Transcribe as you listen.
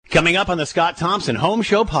Coming up on the Scott Thompson Home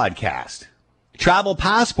Show podcast, travel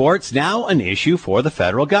passports now an issue for the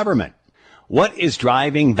federal government. What is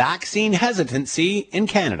driving vaccine hesitancy in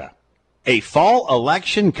Canada? A fall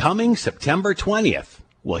election coming September 20th.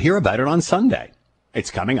 We'll hear about it on Sunday.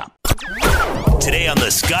 It's coming up. Today on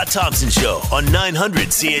the Scott Thompson Show on 900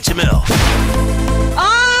 CHML.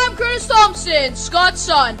 I'm Curtis Thompson, Scott's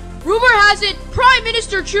son. Rumor has it Prime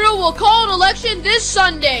Minister Trudeau will call an election this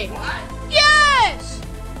Sunday. What? Yes!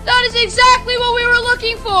 That is exactly what we were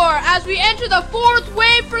looking for as we enter the fourth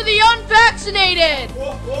wave for the unvaccinated.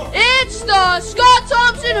 It's the Scott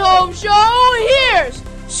Thompson Home Show. Here's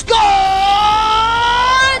Scott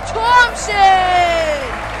Thompson.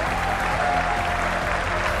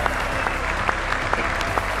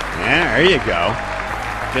 Yeah, there you go.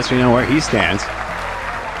 Guess we know where he stands.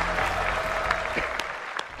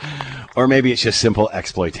 Or maybe it's just simple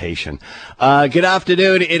exploitation. Good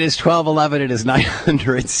afternoon. It is 12:11. It is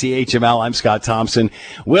 900 CHML. I'm Scott Thompson.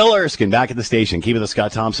 Will Erskine back at the station, keeping the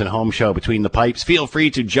Scott Thompson Home Show between the pipes. Feel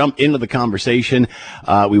free to jump into the conversation.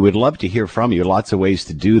 We would love to hear from you. Lots of ways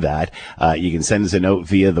to do that. You can send us a note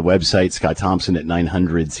via the website,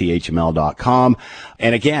 scottthompson@900chml.com.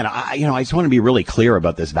 And again, I just want to be really clear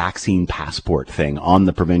about this vaccine passport thing on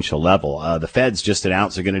the provincial level. The feds just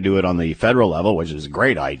announced they're going to do it on the federal level, which is a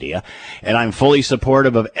great idea. And I'm fully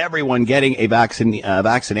supportive of everyone getting a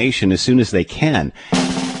vaccination as soon as they can.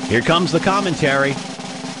 Here comes the commentary.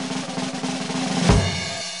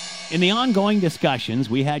 In the ongoing discussions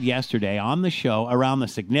we had yesterday on the show around the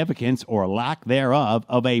significance or lack thereof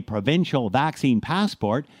of a provincial vaccine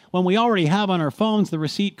passport, when we already have on our phones the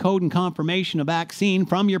receipt, code, and confirmation of vaccine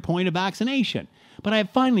from your point of vaccination. But I have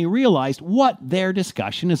finally realized what their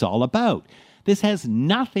discussion is all about. This has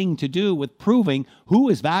nothing to do with proving who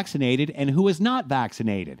is vaccinated and who is not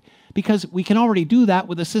vaccinated, because we can already do that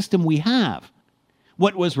with the system we have.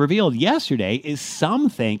 What was revealed yesterday is some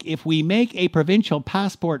think if we make a provincial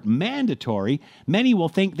passport mandatory, many will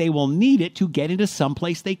think they will need it to get into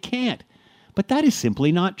someplace they can't. But that is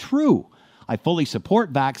simply not true. I fully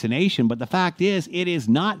support vaccination, but the fact is it is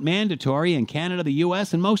not mandatory in Canada, the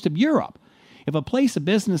U.S., and most of Europe. If a place of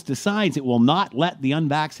business decides it will not let the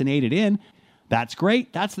unvaccinated in, that's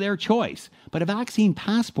great, that's their choice. But a vaccine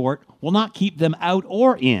passport will not keep them out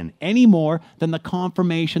or in any more than the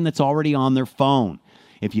confirmation that's already on their phone.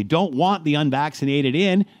 If you don't want the unvaccinated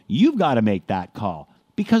in, you've got to make that call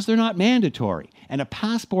because they're not mandatory. And a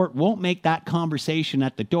passport won't make that conversation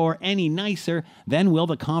at the door any nicer than will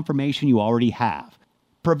the confirmation you already have.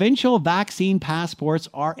 Provincial vaccine passports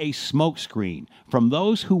are a smokescreen from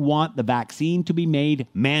those who want the vaccine to be made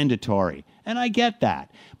mandatory. And I get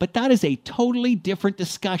that. But that is a totally different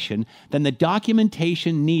discussion than the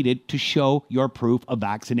documentation needed to show your proof of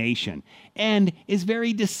vaccination, and is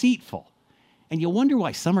very deceitful. And you wonder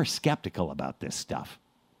why some are skeptical about this stuff.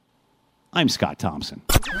 I'm Scott Thompson.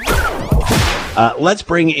 Let's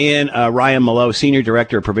bring in Ryan Mallow, Senior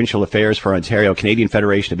Director of Provincial Affairs for Ontario, Canadian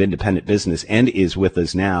Federation of Independent Business, and is with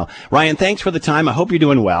us now. Ryan, thanks for the time. I hope you're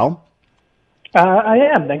doing well. I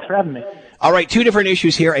am. Thanks for having me. All right, two different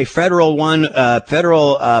issues here. A federal one,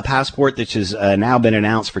 federal passport that has now been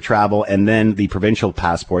announced for travel, and then the provincial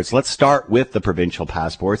passports. Let's start with the provincial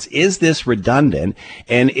passports. Is this redundant?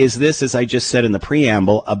 And is this, as I just said in the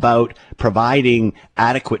preamble, about providing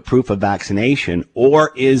adequate proof of vaccination?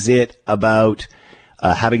 Or is it about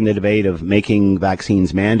having the debate of making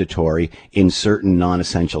vaccines mandatory in certain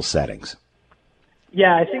non-essential settings?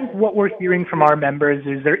 Yeah, I think what we're hearing from our members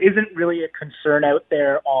is there isn't really a concern out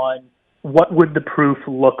there on what would the proof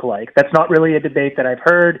look like. That's not really a debate that I've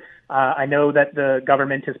heard. I know that the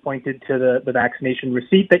government has pointed to the vaccination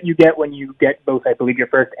receipt that you get when you get both, I believe, your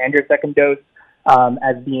first and your second dose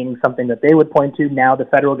as being something that they would point to. Now the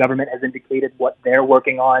federal government has indicated what they're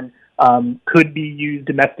working on could be used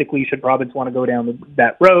domestically should province want to go down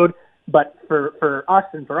that road. But for us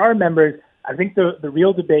and for our members, I think the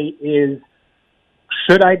real debate is,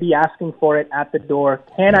 should I be asking for it at the door?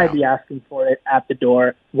 Can I be asking for it at the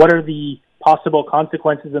door? What are the possible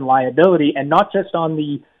consequences and liability? And not just on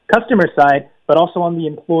the customer side, but also on the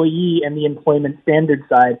employee and the employment standard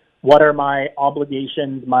side. What are my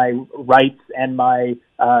obligations, my rights, and my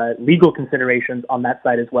legal considerations on that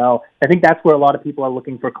side as well? I think that's where a lot of people are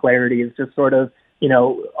looking for clarity, is just sort of,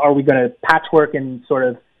 are we going to patchwork and sort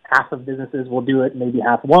of half of businesses will do it, maybe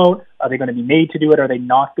half won't? Are they going to be made to do it? Are they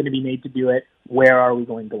not going to be made to do it? Where are we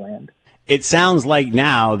going to land? It sounds like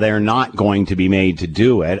now they're not going to be made to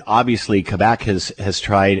do it. Obviously, Quebec has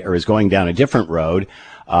tried or is going down a different road.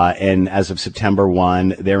 And as of September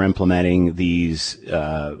 1, they're implementing this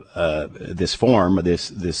form,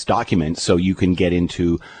 this document, so you can get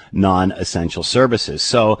into non-essential services.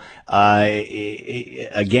 So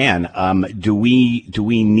again, do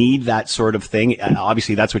we need that sort of thing?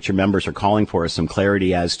 Obviously, that's what your members are calling for, is some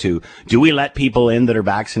clarity as to, do we let people in that are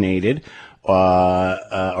vaccinated?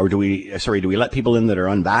 Or do we let people in that are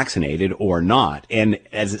unvaccinated or not? And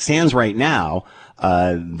as it stands right now,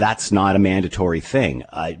 that's not a mandatory thing.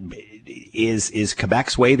 Is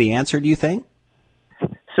Quebec's way the answer, do you think?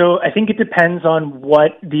 So I think it depends on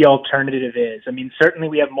what the alternative is. I mean, certainly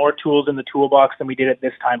we have more tools in the toolbox than we did at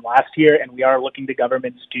this time last year, and we are looking to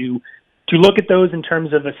governments to look at those in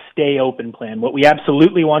terms of a stay open plan. What we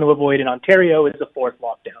absolutely want to avoid in Ontario is a fourth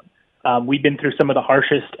lockdown. We've been through some of the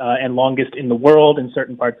harshest and longest in the world in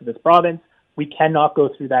certain parts of this province. We cannot go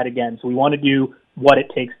through that again. So we want to do what it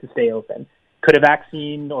takes to stay open. Could a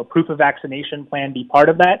vaccine or proof of vaccination plan be part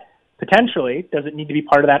of that? Potentially. Does it need to be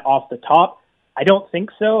part of that off the top? I don't think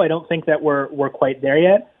so. I don't think that we're quite there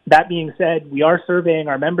yet. That being said, we are surveying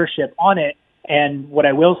our membership on it. And what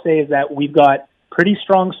I will say is that we've got pretty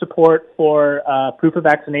strong support for proof of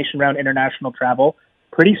vaccination around international travel.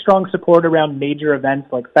 Pretty strong support around major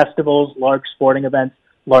events like festivals, large sporting events,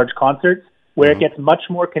 large concerts. Where it gets much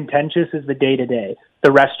more contentious is the day-to-day,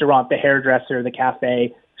 the restaurant, the hairdresser, the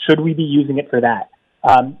cafe. Should we be using it for that?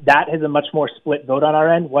 That has a much more split vote on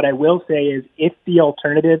our end. What I will say is, if the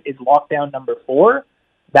alternative is lockdown number 4,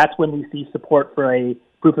 that's when we see support for a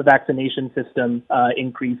proof of vaccination system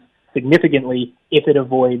increase significantly if it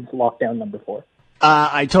avoids lockdown number 4.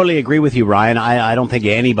 I totally agree with you, Ryan. I don't think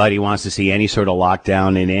anybody wants to see any sort of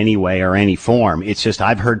lockdown in any way or any form. It's just,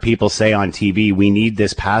 I've heard people say on TV, we need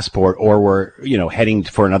this passport or we're, heading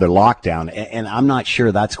for another lockdown. And I'm not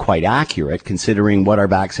sure that's quite accurate, considering what our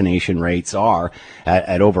vaccination rates are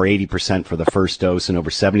at over 80% for the first dose and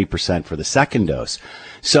over 70% for the second dose.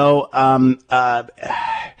 So,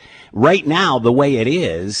 right now, the way it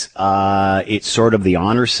is, it's sort of the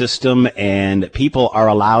honor system, and people are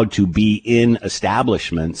allowed to be in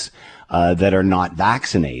establishments that are not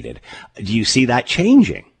vaccinated. Do you see that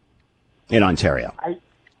changing in Ontario?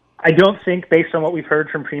 I don't think, based on what we've heard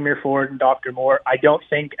from Premier Ford and Dr. Moore, I don't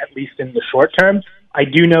think, at least in the short term. I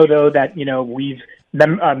do know, though, that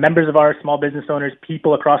members of our small business owners,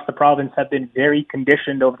 people across the province, have been very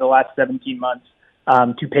conditioned over the last 17 months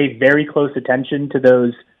to pay very close attention to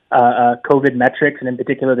those COVID metrics, and in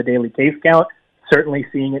particular the daily case count. Certainly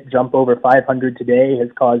seeing it jump over 500 today has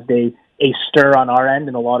caused a stir on our end,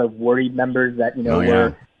 and a lot of worried members that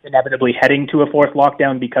we're inevitably heading to a fourth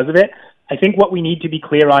lockdown because of it. I think what we need to be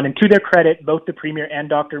clear on, and to their credit, both the Premier and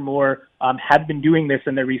Dr. Moore have been doing this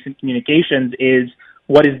in their recent communications, is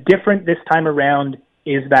what is different this time around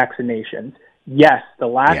is vaccinations. Yes, the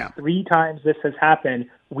last 3 times this has happened,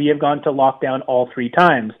 we have gone to lockdown all 3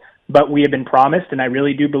 times. But we have been promised, and I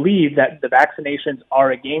really do believe that the vaccinations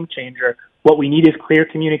are a game changer. What we need is clear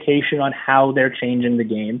communication on how they're changing the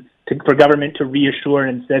game, for government to reassure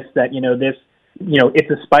and insist that, it's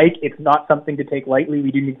a spike. It's not something to take lightly.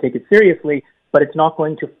 We do need to take it seriously, but it's not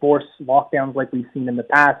going to force lockdowns like we've seen in the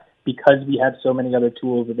past, because we have so many other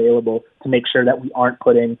tools available to make sure that we aren't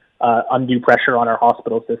putting undue pressure on our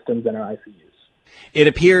hospital systems and our ICUs. It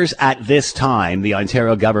appears at this time the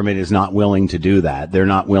Ontario government is not willing to do that. They're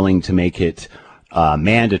not willing to make it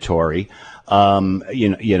mandatory.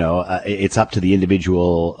 It's up to the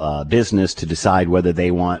individual business to decide whether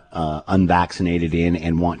they want unvaccinated in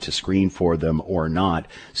and want to screen for them or not.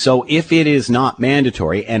 So if it is not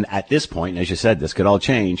mandatory, and at this point, as you said, this could all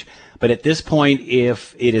change, but at this point,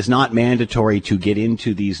 if it is not mandatory to get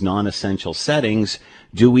into these non-essential settings,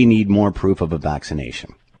 do we need more proof of a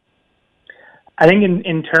vaccination? I think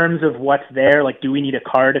in terms of what's there, like, do we need a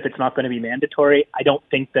card if it's not going to be mandatory? I don't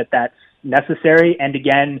think that that's necessary. And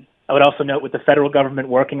again, I would also note, with the federal government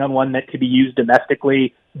working on one that could be used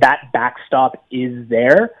domestically, that backstop is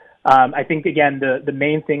there. I think, again, the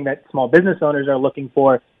main thing that small business owners are looking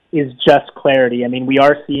for is just clarity. I mean, we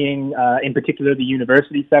are seeing, in particular, the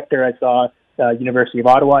university sector. I saw University of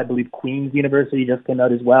Ottawa, I believe Queen's University just came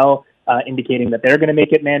out as well, indicating that they're going to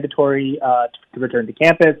make it mandatory to return to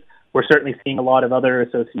campus. We're certainly seeing a lot of other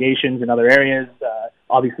associations in other areas,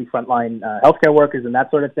 obviously frontline healthcare workers and that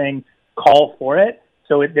sort of thing, call for it.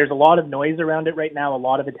 So there's a lot of noise around it right now, a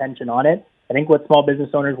lot of attention on it. I think what small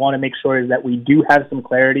business owners want to make sure is that we do have some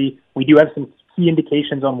clarity. We do have some key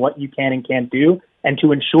indications on what you can and can't do, and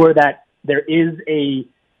to ensure that there is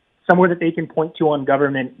somewhere that they can point to on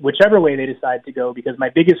government, whichever way they decide to go, because my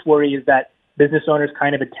biggest worry is that business owners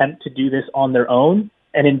kind of attempt to do this on their own,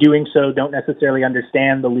 and in doing so don't necessarily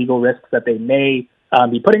understand the legal risks that they may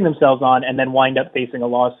be putting themselves on and then wind up facing a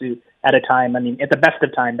lawsuit at a time. I mean, at the best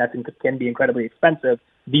of time, that can be incredibly expensive.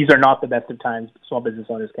 These are not the best of times. Small business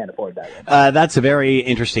owners can't afford that. That's a very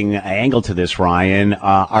interesting angle to this, Ryan.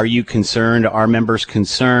 Are you concerned, are members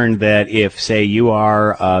concerned that if, say, you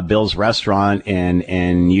are Bill's Restaurant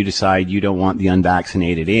and you decide you don't want the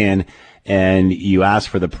unvaccinated in, and you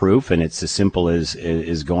ask for the proof, and it's as simple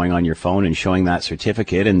as going on your phone and showing that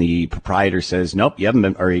certificate, and the proprietor says, nope, you haven't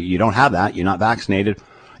been, or you don't have that, you're not vaccinated,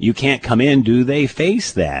 you can't come in, do they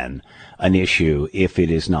face then an issue if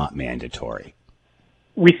it is not mandatory?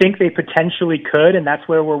 We think they potentially could, and that's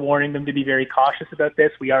where we're warning them to be very cautious about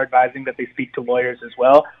this. We are advising that they speak to lawyers as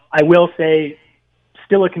well. I will say,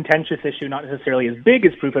 still a contentious issue, not necessarily as big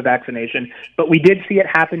as proof of vaccination, but we did see it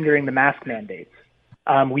happen during the mask mandates.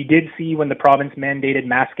 We did see when the province mandated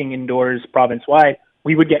masking indoors province-wide,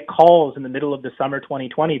 we would get calls in the middle of the summer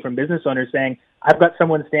 2020 from business owners saying, I've got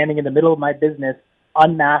someone standing in the middle of my business,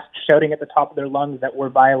 unmasked, shouting at the top of their lungs that we're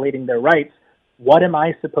violating their rights. What am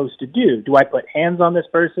I supposed to do? Do I put hands on this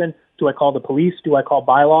person? Do I call the police? Do I call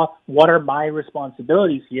bylaw? What are my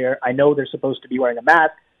responsibilities here? I know they're supposed to be wearing a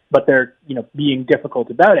mask, but they're, being difficult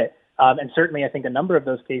about it. And certainly I think a number of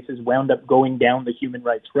those cases wound up going down the human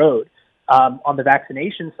rights road. On the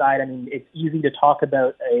vaccination side, I mean, it's easy to talk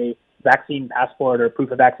about a vaccine passport or proof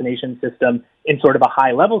of vaccination system in sort of a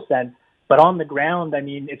high level sense. But on the ground, I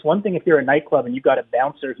mean, it's one thing if you're a nightclub and you've got a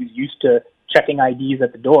bouncer who's used to checking IDs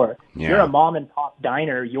at the door. Yeah. If you're a mom and pop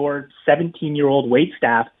diner, your 17-year-old wait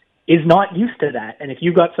staff is not used to that. And if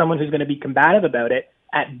you've got someone who's going to be combative about it,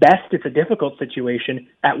 at best, it's a difficult situation.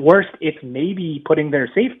 At worst, it's maybe putting their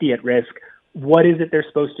safety at risk. What is it they're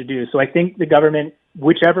supposed to do? So I think the government,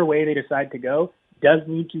 whichever way they decide to go, does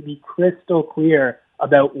need to be crystal clear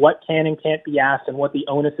about what can and can't be asked and what the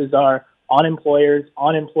onuses are on employers,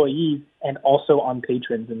 on employees, and also on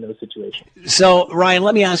patrons in those situations. So, Ryan,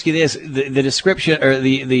 let me ask you this: the description or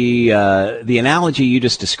the analogy you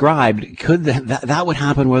just described, could that would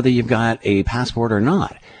happen whether you've got a passport or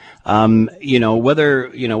not?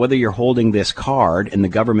 Whether you're holding this card and the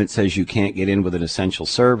government says you can't get in with an essential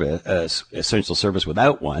service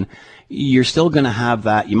without one, you're still going to have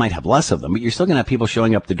that. You might have less of them, but you're still going to have people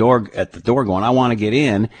showing up at the door going, I want to get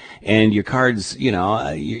in, and your card's,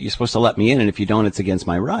 you're supposed to let me in, and if you don't, it's against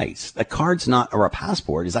my rights. A card's not, or a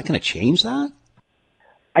passport, is that going to change that?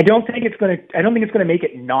 I don't think it's going to make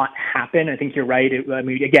it not happen. I think you're right.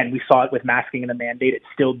 Again, we saw it with masking and the mandate. It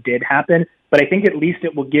still did happen. But I think at least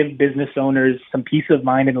it will give business owners some peace of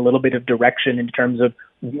mind and a little bit of direction in terms of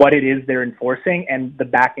what it is they're enforcing and the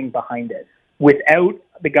backing behind it. Without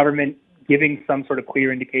the government giving some sort of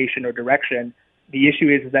clear indication or direction, the issue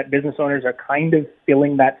is that business owners are kind of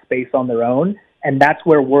filling that space on their own. And that's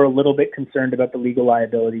where we're a little bit concerned about the legal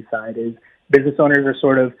liability side is business owners are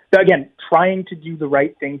sort of, again, trying to do the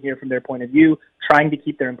right thing here from their point of view, trying to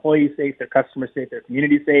keep their employees safe, their customers safe, their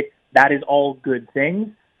community safe. That is all good things.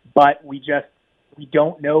 But we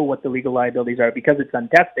don't know what the legal liabilities are because it's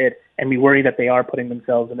untested, and we worry that they are putting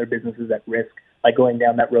themselves and their businesses at risk by going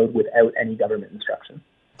down that road without any government instruction.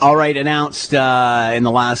 All right, announced in the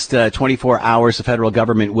last 24 hours, the federal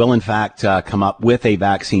government will, in fact, come up with a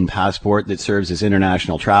vaccine passport that serves as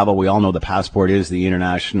international travel. We all know the passport is the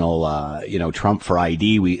international, trump for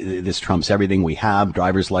ID. This trumps everything we have,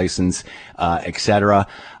 driver's license, etc.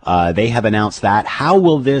 They have announced that. How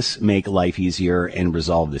will this make life easier and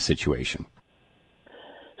resolve the situation?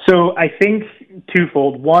 So I think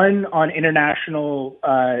twofold. One, on international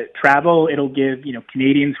travel, it'll give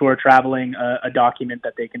Canadians who are traveling a document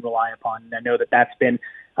that they can rely upon. And I know that that's been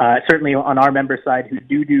certainly on our member side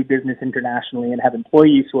who do business internationally and have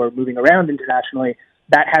employees who are moving around internationally.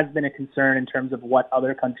 That has been a concern in terms of what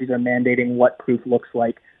other countries are mandating, what proof looks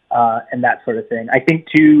like, and that sort of thing. I think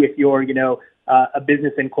too, if you're a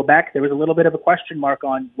business in Quebec, there was a little bit of a question mark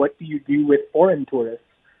on what do you do with foreign tourists.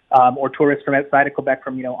 Or tourists from outside of Quebec,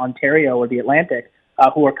 from Ontario or the Atlantic,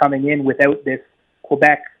 who are coming in without this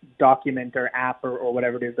Quebec document or app or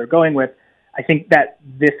whatever it is they're going with. I think that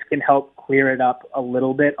this can help clear it up a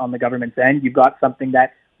little bit on the government's end. You've got something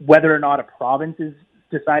that, whether or not a province is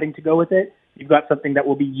deciding to go with it, you've got something that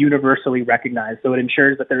will be universally recognized. So it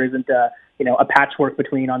ensures that there isn't a patchwork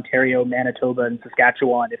between Ontario, Manitoba, and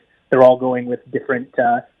Saskatchewan if they're all going with different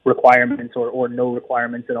requirements or no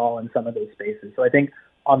requirements at all in some of those spaces. So I think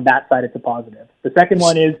on that side, it's a positive. The second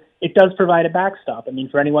one is it does provide a backstop. I mean,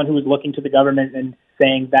 for anyone who is looking to the government and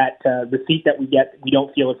saying that receipt that we get, we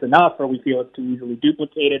don't feel it's enough or we feel it's too easily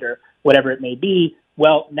duplicated or whatever it may be,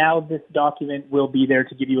 well, now this document will be there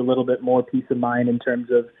to give you a little bit more peace of mind in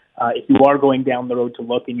terms of if you are going down the road to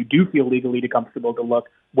look and you do feel legally comfortable to look,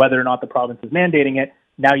 whether or not the province is mandating it,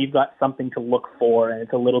 now you've got something to look for, and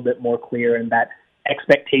it's a little bit more clear, and that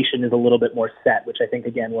expectation is a little bit more set, which I think,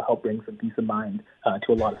 again, will help bring some peace of mind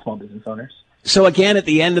to a lot of small business owners. So again, at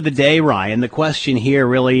the end of the day, Ryan, the question here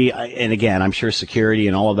really, and again, I'm sure security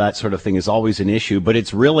and all of that sort of thing is always an issue, but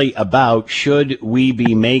it's really about, should we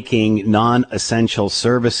be making non-essential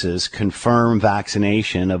services confirm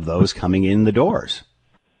vaccination of those coming in the doors?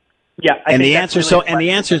 Yeah. The answer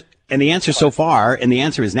so far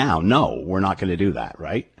is now, no, we're not going to do that,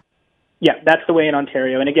 right? Yeah, that's the way in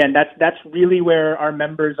Ontario. And again, that's really where our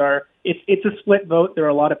members are. It's a split vote. There are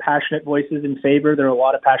a lot of passionate voices in favor. There are a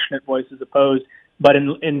lot of passionate voices opposed. But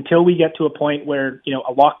until we get to a point where,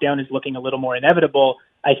 a lockdown is looking a little more inevitable,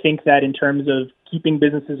 I think that in terms of keeping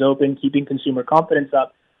businesses open, keeping consumer confidence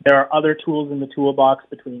up, there are other tools in the toolbox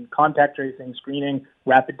between contact tracing, screening,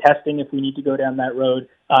 rapid testing, if we need to go down that road,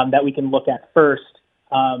 that we can look at first.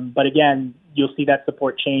 But again, you'll see that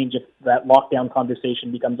support change if that lockdown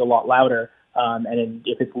conversation becomes a lot louder. And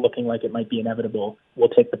if it's looking like it might be inevitable, we'll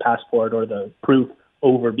take the passport or the proof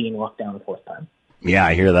over being locked down a fourth time. Yeah,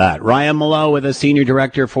 I hear that. Ryan Mallough with us, Senior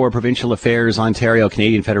Director for Provincial Affairs, Ontario,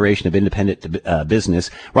 Canadian Federation of Independent Business.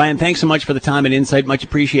 Ryan, thanks so much for the time and insight. Much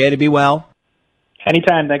appreciated. Be well.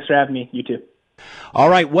 Anytime. Thanks for having me. You too. All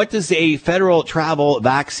right. What does a federal travel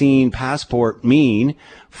vaccine passport mean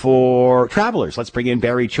for travelers? Let's bring in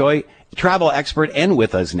Barry Choi, travel expert, and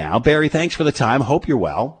with us now. Barry, thanks for the time. Hope you're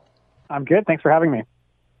well. I'm good. Thanks for having me.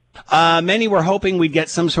 Many were hoping we'd get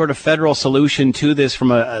some sort of federal solution to this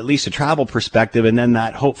from at least a travel perspective, and then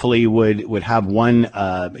that hopefully would have one,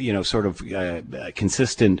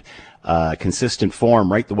 consistent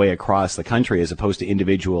form right the way across the country, as opposed to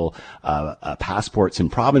individual passports in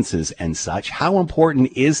provinces and such. How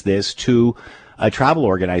important is this to travel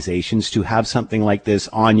organizations to have something like this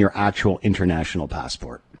on your actual international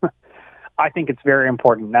passport? I think it's very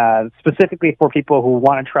important, specifically for people who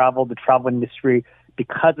want to travel, the travel industry,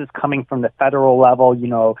 because it's coming from the federal level.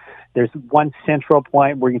 There's one central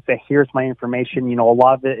point where you can say, here's my information. A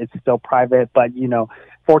lot of it is still private, but,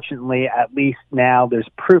 fortunately, at least now there's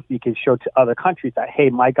proof you can show to other countries that, hey,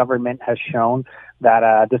 my government has shown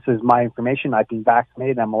that this is my information. I've been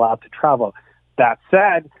vaccinated. I'm allowed to travel. That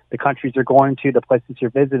said, the countries you're going to, the places you're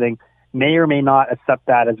visiting, may or may not accept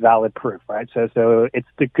that as valid proof, right? So it's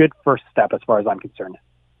the good first step as far as I'm concerned.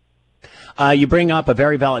 You bring up a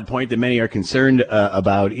very valid point that many are concerned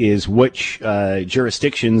about, is which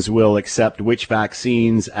jurisdictions will accept which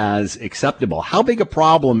vaccines as acceptable. How big a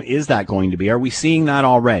problem is that going to be? Are we seeing that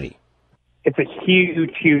already? It's a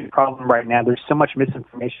huge, huge problem right now. There's so much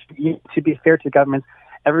misinformation. To be fair to governments,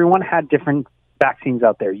 everyone had different vaccines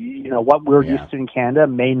out there. What we're used to in Canada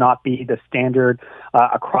may not be the standard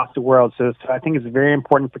across the world. So I think it's very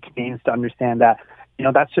important for Canadians to understand that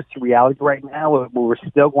that's just the reality right now. We're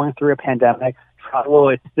still going through a pandemic. Travel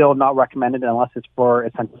is still not recommended unless it's for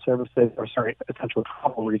essential essential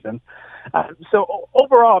travel reasons. So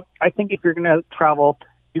overall, I think if you're going to travel,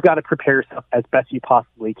 you got to prepare yourself as best you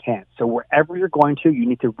possibly can. So wherever you're going to, you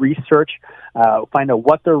need to research, find out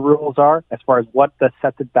what the rules are as far as what the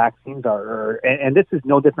accepted vaccines are. And this is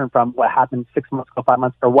no different from what happened 6 months ago, 5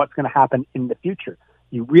 months, or what's going to happen in the future.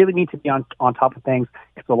 You really need to be on top of things,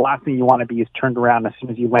 because the last thing you want to be is turned around as soon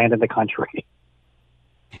as you land in the country.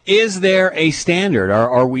 Is there a standard?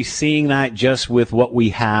 Are we seeing that just with what we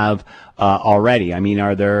have already? I mean,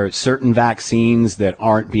 are there certain vaccines that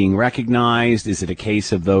aren't being recognized? Is it a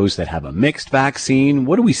case of those that have a mixed vaccine?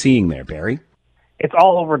 What are we seeing there, Barry? It's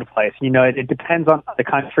all over the place. It depends on the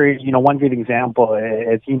country. One good example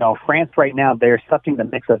is, France right now, they're accepting the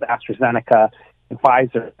mix of AstraZeneca and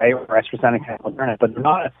Pfizer, right, or AstraZeneca and Moderna, but they're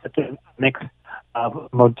not accepting a mix of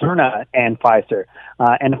Moderna and Pfizer.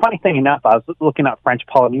 And the funny thing enough, I was looking at French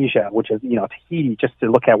Polynesia, which is, Tahiti, just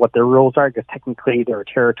to look at what their rules are, because technically they're a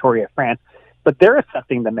territory of France, but they're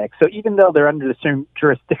accepting the mix. So even though they're under the same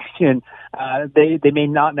jurisdiction, they may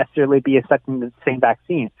not necessarily be accepting the same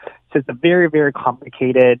vaccine. So it's a very, very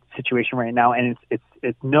complicated situation right now, and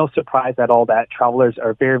it's no surprise at all that travelers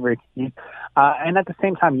are very, very confused. And at the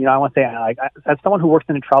same time, I want to say, as someone who works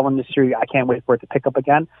in the travel industry, I can't wait for it to pick up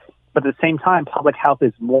again. But at the same time, public health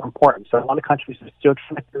is more important. So a lot of countries are still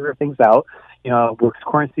trying to figure things out. We're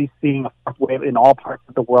currently seeing a fourth wave in all parts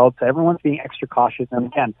of the world, so everyone's being extra cautious. And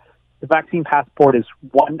again, the vaccine passport is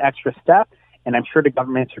one extra step, and I'm sure the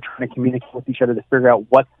governments are trying to communicate with each other to figure out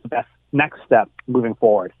what's the best next step moving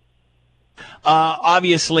forward.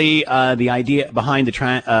 Obviously, the idea behind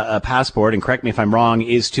the passport, and correct me if I'm wrong,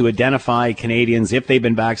 is to identify Canadians if they've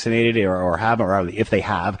been vaccinated or if they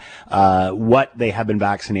have, what they have been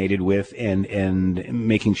vaccinated with, and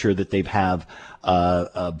making sure that they've have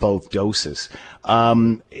both doses.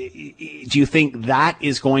 Do you think that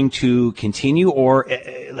is going to continue, or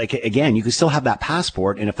again, you can still have that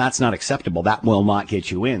passport, and if that's not acceptable, that will not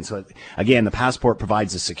get you in. So again, the passport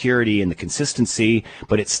provides the security and the consistency,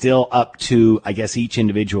 but it's still up to, I guess, each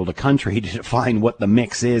individual country to define what the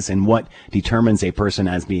mix is and what determines a person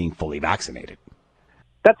as being fully vaccinated.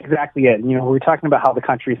 That's exactly it. You know, we're talking about how the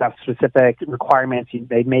countries have specific requirements.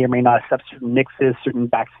 They may or may not accept certain mixes, certain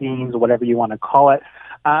vaccines, or whatever you want to call it.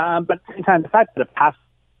 But at the same time, the fact that a passport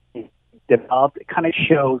is developed, it kind of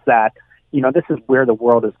shows that, you know, this is where the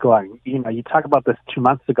world is going. You know, you talk about this 2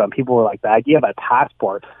 months ago, and people were like, the idea of a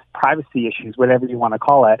passport, privacy issues, whatever you want to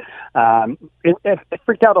call it, it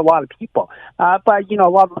freaked out a lot of people. But, you know,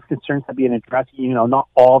 a lot of those concerns have been addressed. You know, not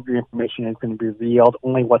all of your information is going to be revealed,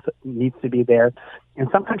 only what needs to be there. And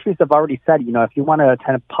some countries have already said, you know, if you want to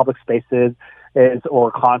attend public spaces or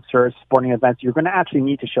concerts, sporting events, you're going to actually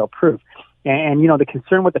need to show proof. And you know, the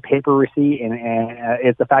concern with the paper receipt and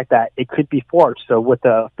is the fact that it could be forged. So with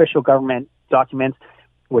the official government documents,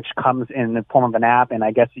 which comes in the form of an app, and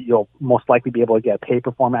I guess you'll most likely be able to get a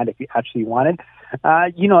paper format if you actually wanted.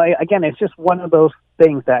 You know, again, it's just one of those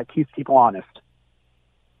things that keeps people honest.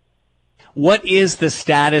 What is the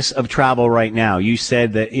status of travel right now? You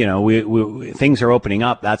said that, you know, things are opening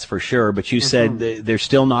up, that's for sure, but you said they're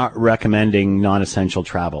still not recommending non-essential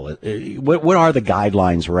travel. What are the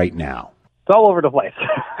guidelines right now? It's all over the place.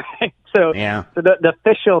 So the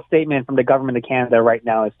official statement from the government of Canada right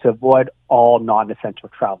now is to avoid all non-essential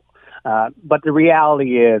travel. But the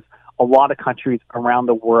reality is a lot of countries around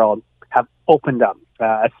the world have opened up,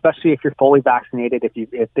 especially if you're fully vaccinated.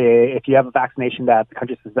 If you have a vaccination that the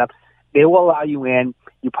country says up, they will allow you in.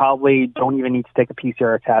 You probably don't even need to take a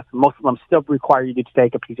PCR test. Most of them still require you to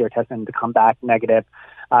take a PCR test and to come back negative.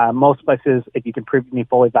 Most places, if you can prove to be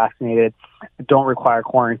fully vaccinated, don't require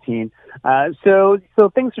quarantine. So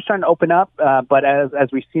things are starting to open up. But as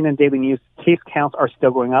we've seen in daily news, case counts are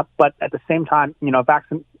still going up. But at the same time, you know,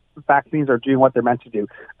 vaccines are doing what they're meant to do.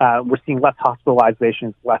 We're seeing less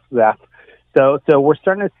hospitalizations, less deaths. So we're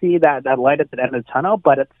starting to see that light at the end of the tunnel.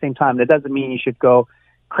 But at the same time, that doesn't mean you should go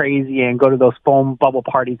crazy and go to those foam bubble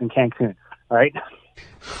parties in Cancun, all right?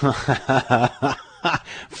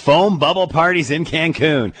 Foam bubble parties in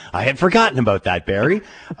Cancun. I had forgotten about that, Barry.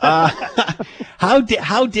 How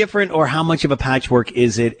different or how much of a patchwork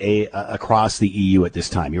is it across the EU at this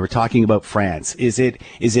time? You were talking about France. Is it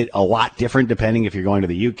a lot different depending if you're going to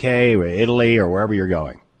the UK or Italy or wherever you're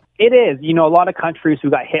going? It is. You know, a lot of countries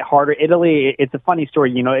who got hit harder. Italy, it's a funny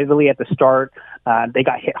story. You know, Italy at the start, they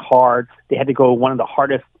got hit hard. They had to go one of the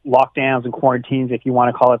hardest lockdowns and quarantines, if you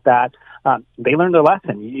want to call it that. They learned their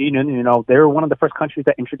lesson. You know, they were one of the first countries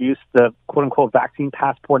that introduced the quote-unquote vaccine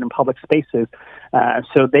passport in public spaces.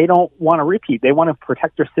 So they don't want to repeat. They want to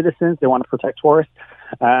protect their citizens. They want to protect tourists.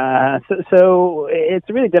 So it's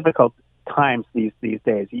really difficult times these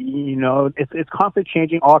days. You know, it's constantly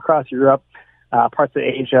changing all across Europe. Parts of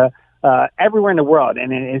Asia, everywhere in the world.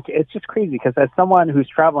 And it's just crazy because as someone who's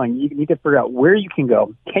traveling, you need to figure out where you can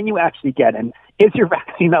go. Can you actually get in? Is your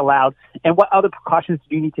vaccine allowed? And what other precautions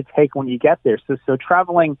do you need to take when you get there? So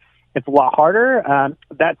traveling, it's a lot harder.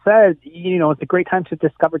 That said, you know, it's a great time to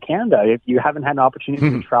discover Canada. If you haven't had an opportunity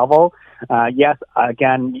to travel, yes,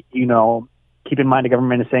 again, you know, keep in mind the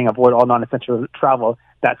government is saying avoid all non-essential travel.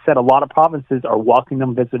 That said, a lot of provinces are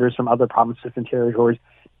welcoming visitors from other provinces and territories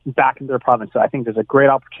back into their province. So I think there's a great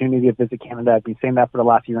opportunity to visit Canada. I've been saying that for the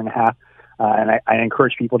last year and a half, and I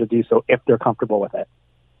encourage people to do so if they're comfortable with it.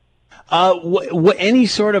 Any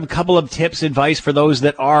sort of couple of tips, advice for those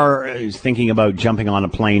that are thinking about jumping on a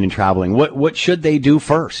plane and traveling? What should they do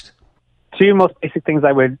first? Two most basic things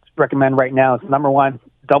I would recommend right now is, number one,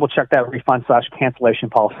 double check that refund/cancellation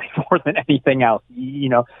policy more than anything else. You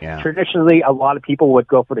know, Traditionally, a lot of people would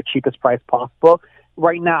go for the cheapest price possible.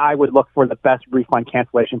 Right now, I would look for the best refund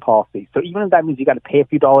cancellation policy. So even if that means you got to pay a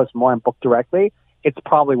few dollars more and book directly, it's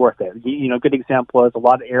probably worth it. You know, good example is a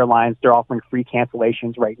lot of airlines, they're offering free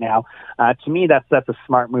cancellations right now. To me, that's a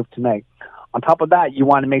smart move to make. On top of that, you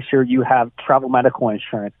want to make sure you have travel medical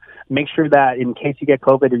insurance. Make sure that in case you get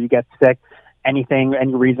COVID or you get sick, any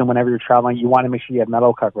reason whenever you're traveling, you want to make sure you have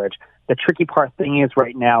medical coverage. The tricky thing is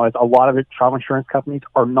right now is a lot of the travel insurance companies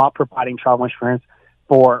are not providing travel insurance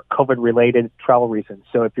for COVID-related travel reasons.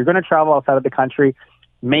 So if you're going to travel outside of the country,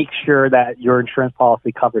 make sure that your insurance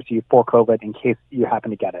policy covers you for COVID in case you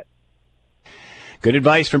happen to get it. Good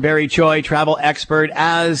advice from Barry Choi, travel expert,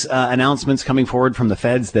 as announcements coming forward from the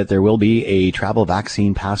feds that there will be a travel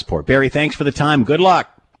vaccine passport. Barry, thanks for the time. Good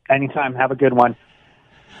luck. Anytime. Have a good one.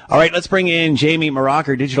 All right, let's bring in Jamie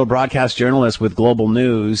Maracher, digital broadcast journalist with Global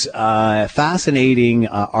News. Fascinating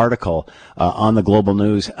article on the Global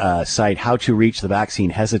News site, How to Reach the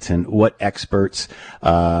Vaccine Hesitant, What Experts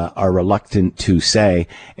Are Reluctant to Say.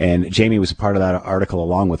 And Jamie was a part of that article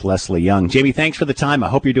along with Leslie Young. Jamie, thanks for the time. I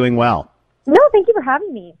hope you're doing well. No, thank you for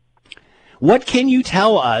having me. What can you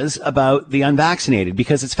tell us about the unvaccinated?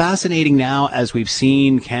 Because it's fascinating now, as we've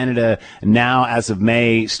seen Canada now, as of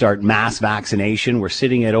May, start mass vaccination. We're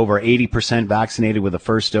sitting at over 80% vaccinated with the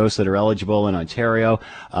first dose that are eligible in Ontario,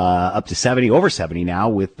 up to over 70 now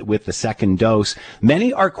with the second dose.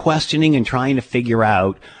 Many are questioning and trying to figure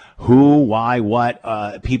out who, why,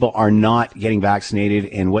 what people are not getting vaccinated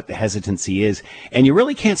and what the hesitancy is. And you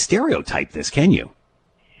really can't stereotype this, can you?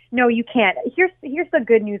 No, you can't. Here's the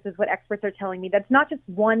good news is what experts are telling me. That's not just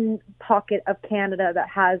one pocket of Canada that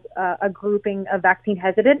has a grouping of vaccine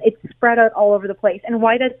hesitant. It's spread out all over the place. And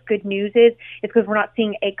why that's good news is because we're not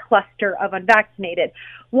seeing a cluster of unvaccinated.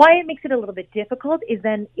 Why it makes it a little bit difficult is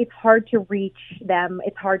then it's hard to reach them.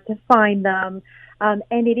 It's hard to find them.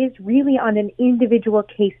 And it is really on an individual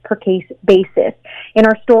case-per-case basis. In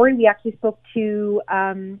our story, we actually spoke to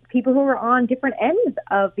people who are on different ends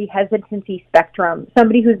of the hesitancy spectrum.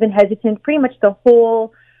 Somebody who's been hesitant pretty much the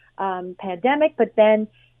whole pandemic, but then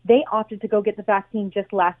they opted to go get the vaccine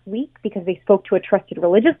just last week because they spoke to a trusted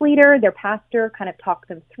religious leader. Their pastor kind of talked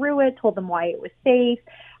them through it, told them why it was safe.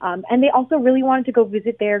 And they also really wanted to go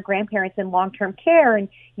visit their grandparents in long-term care, and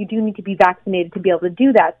you do need to be vaccinated to be able to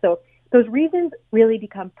do that. So those reasons really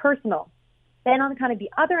become personal. Then on kind of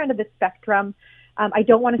the other end of the spectrum, I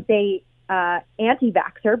don't want to say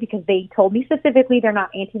anti-vaxxer because they told me specifically they're not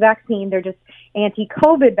anti-vaccine, they're just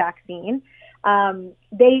anti-COVID vaccine.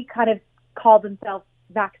 They kind of call themselves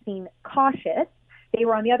vaccine cautious. They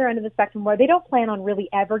were on the other end of the spectrum where they don't plan on really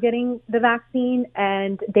ever getting the vaccine,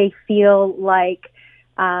 and they feel like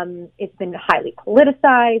it's been highly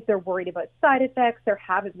politicized. They're worried about side effects. There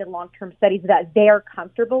haven't been long-term studies that they're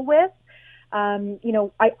comfortable with.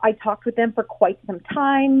 I talked with them for quite some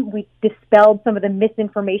time. We dispelled some of the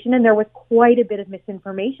misinformation, and there was quite a bit of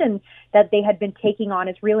misinformation that they had been taking on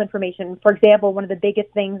as real information. For example, one of the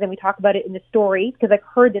biggest things, and we talk about it in the story, because I've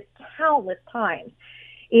heard this countless times,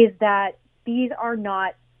 is that these are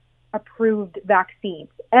not approved vaccines,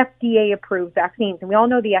 FDA approved vaccines. And we all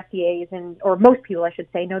know the FDA is or most people I should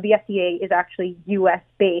say, know the FDA is actually US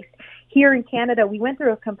based. Here in Canada, we went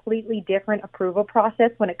through a completely different approval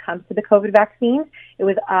process when it comes to the COVID vaccines. It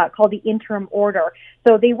was called the interim order.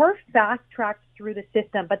 So they were fast-tracked through the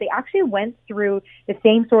system, but they actually went through the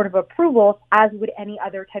same sort of approvals as would any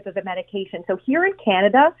other type of a medication. So here in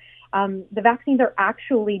Canada, the vaccines are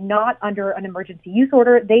actually not under an emergency use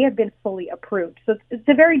order. They have been fully approved. So it's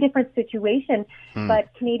a very different situation,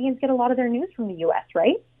 but Canadians get a lot of their news from the U.S.,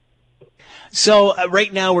 right? So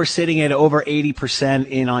right now we're sitting at over 80%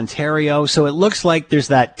 in Ontario. So it looks like there's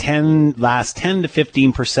that last 10 to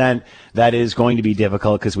 15% that is going to be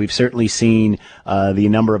difficult because we've certainly seen the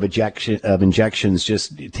number of injections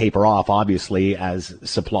just taper off, obviously, as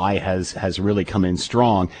supply has really come in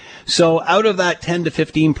strong. So out of that 10 to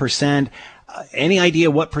 15%, any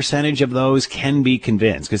idea what percentage of those can be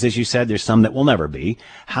convinced? Because as you said, there's some that will never be.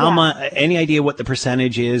 Any idea what the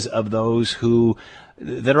percentage is of those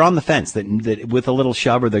that are on the fence, that with a little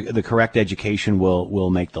shove or the correct education will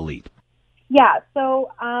make the leap? Yeah,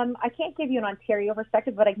 so I can't give you an Ontario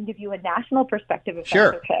perspective, but I can give you a national perspective if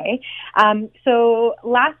Sure. that's okay. So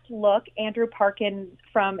last look, Andrew Parkin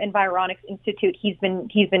from Environics Institute, he's been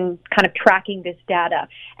kind of tracking this data,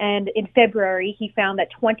 and in February he found that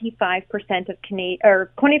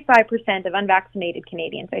 25% of unvaccinated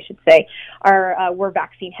Canadians, I should say, were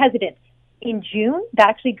vaccine hesitant. In June, that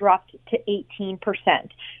actually dropped to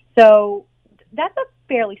 18%. So that's a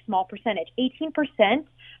fairly small percentage. 18%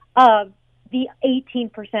 of the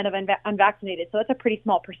 18% of unvaccinated. So that's a pretty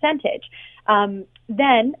small percentage.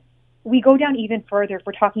 Then we go down even further if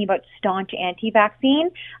we're talking about staunch anti-vaccine.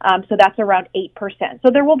 So that's around 8%. So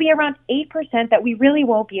there will be around 8% that we really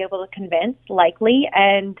won't be able to convince, likely.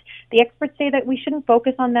 And the experts say that we shouldn't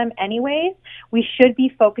focus on them anyways. We should be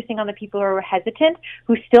focusing on the people who are hesitant,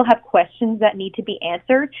 who still have questions that need to be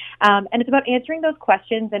answered. And it's about answering those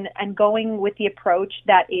questions and going with the approach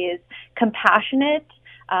that is compassionate,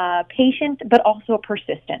 patient, but also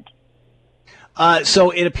persistent.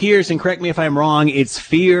 So it appears, and correct me if I'm wrong, it's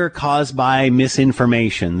fear caused by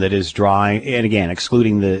misinformation that is drawing, and again,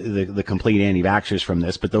 excluding the complete anti-vaxxers from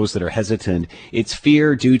this, but those that are hesitant, it's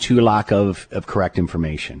fear due to lack of correct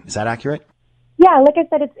information. Is that accurate? Yeah, like I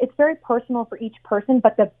said, it's very personal for each person,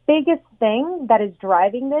 but the biggest thing that is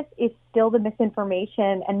driving this is still the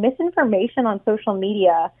misinformation, and misinformation on social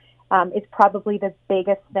media is probably the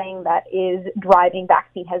biggest thing that is driving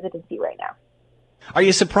vaccine hesitancy right now. Are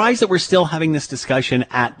you surprised that we're still having this discussion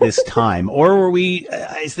at this time, or were we?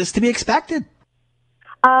 Is this to be expected?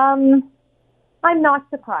 I'm not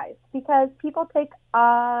surprised because people take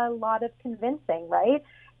a lot of convincing, right?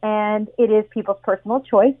 And it is people's personal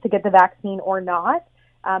choice to get the vaccine or not.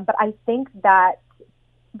 But I think that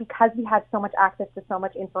because we have so much access to so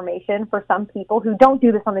much information, for some people who don't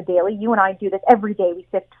do this on the daily, you and I do this every day. We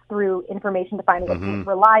sift through information to find what's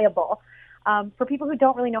reliable. For people who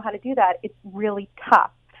don't really know how to do that, it's really tough.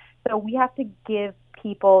 So we have to give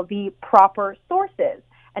people the proper sources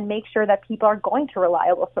and make sure that people are going to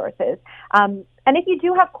reliable sources. And if you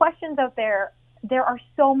do have questions out there, there are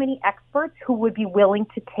so many experts who would be willing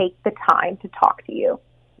to take the time to talk to you.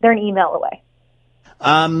 They're an email away.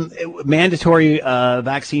 Mandatory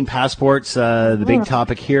vaccine passports, the big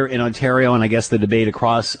topic here in Ontario, and I guess the debate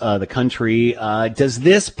across the country. Does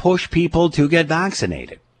this push people to get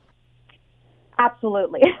vaccinated?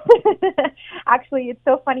 Absolutely. Actually, it's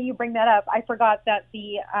so funny you bring that up. I forgot that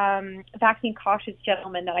the vaccine cautious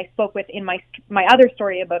gentleman that I spoke with in my other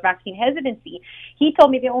story about vaccine hesitancy, he told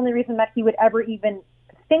me the only reason that he would ever even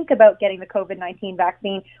think about getting the COVID-19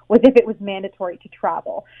 vaccine was if it was mandatory to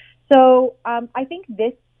travel. So I think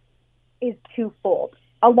this is twofold.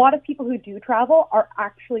 A lot of people who do travel are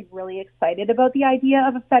actually really excited about the idea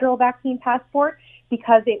of a federal vaccine passport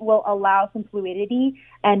because it will allow some fluidity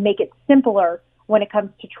and make it simpler when it comes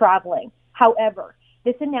to traveling. However,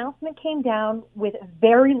 this announcement came down with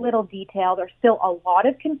very little detail. There's still a lot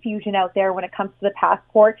of confusion out there when it comes to the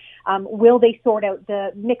passport. Will they sort out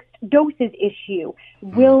the mixed doses issue?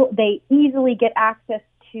 Will they easily get access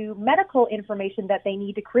to medical information that they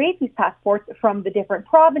need to create these passports from the different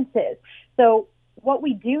provinces? So what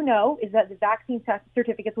we do know is that the vaccine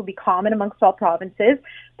certificates will be common amongst all provinces.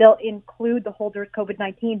 They'll include the holder's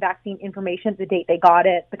COVID-19 vaccine information, the date they got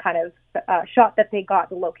it, the kind of shot that they got,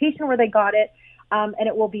 the location where they got it, and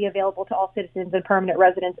it will be available to all citizens and permanent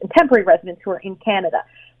residents and temporary residents who are in Canada.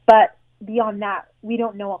 But beyond that, we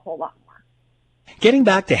don't know a whole lot more. Getting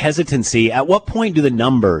back to hesitancy, at what point do the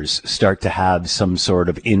numbers start to have some sort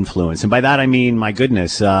of influence? And by that, I mean, my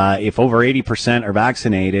goodness, if over 80% are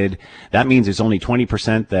vaccinated, that means there's only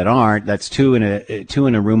 20% that aren't. That's two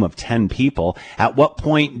in a room of 10 people. At what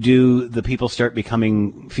point do the people start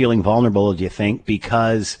feeling vulnerable, do you think,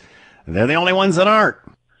 because they're the only ones that aren't?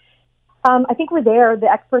 I think we're there.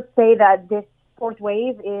 The experts say that this fourth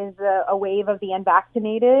wave is a wave of the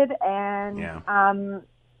unvaccinated, and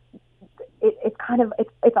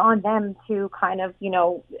it's on them to kind of,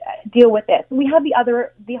 deal with this. We have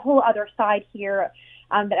the whole other side here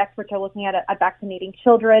that experts are looking at vaccinating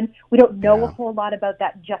children. We don't know a whole lot about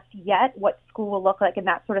that just yet, what school will look like and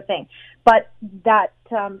that sort of thing. But that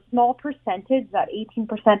small percentage, that 18%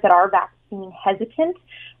 that are vaccine hesitant,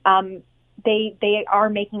 they are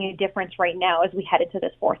making a difference right now as we head into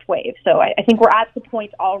this fourth wave. So I think we're at the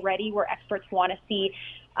point already where experts want to see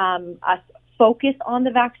us focus on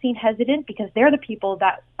the vaccine hesitant because they're the people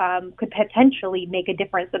that could potentially make a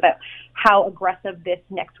difference about how aggressive this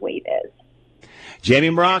next wave is. Jamie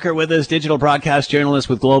Brocker with us, digital broadcast journalist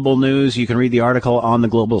with Global News. You can read the article on the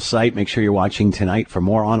Global site. Make sure you're watching tonight for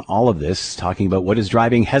more on all of this, talking about what is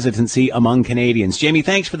driving hesitancy among Canadians. Jamie,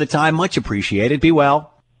 thanks for the time. Much appreciated. Be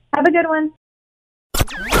well. Have a good one.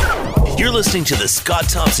 You're listening to the Scott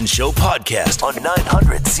Thompson Show podcast on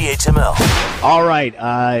 900 CHML. All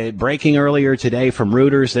right. Breaking earlier today from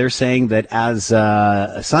Reuters, they're saying that as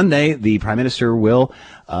Sunday, the Prime Minister will,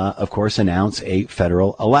 of course, announce a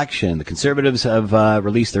federal election. The Conservatives have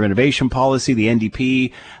released their innovation policy. The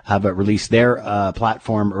NDP have released their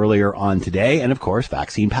platform earlier on today. And, of course,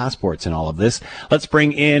 vaccine passports and all of this. Let's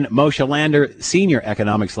bring in Moshe Lander, Senior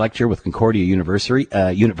Economics Lecturer with Concordia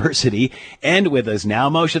University, and with us now.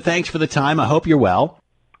 Moshe, thanks for the time. I hope you're well.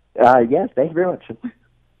 Yes, thank you very much.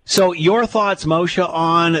 So your thoughts, Moshe,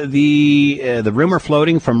 on the rumor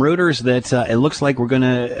floating from Reuters that it looks like we're going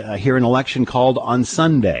to hear an election called on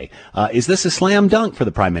Sunday. Is this a slam dunk for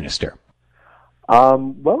the Prime Minister?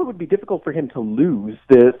 Well, it would be difficult for him to lose.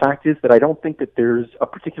 The fact is that I don't think that there's a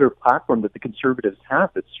particular platform that the Conservatives have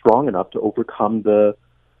that's strong enough to overcome the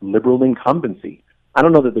Liberal incumbency. I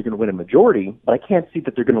don't know that they're going to win a majority, but I can't see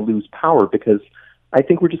that they're going to lose power because I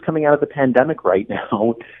think we're just coming out of the pandemic right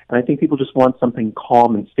now, and I think people just want something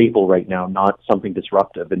calm and stable right now, not something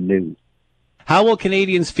disruptive and new. How will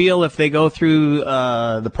Canadians feel if they go through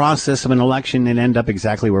the process of an election and end up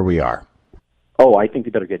exactly where we are? Oh, I think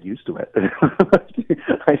they better get used to it.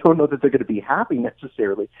 I don't know that they're going to be happy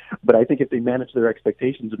necessarily, but I think if they manage their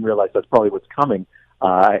expectations and realize that's probably what's coming,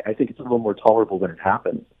 I think it's a little more tolerable when it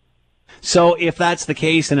happens. So if that's the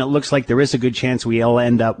case, and it looks like there is a good chance we'll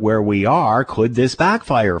end up where we are, could this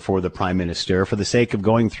backfire for the Prime Minister for the sake of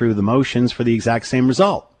going through the motions for the exact same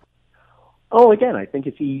result? Oh, again, I think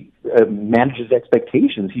if he manages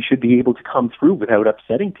expectations, he should be able to come through without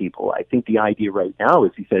upsetting people. I think the idea right now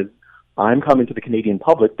is he says, I'm coming to the Canadian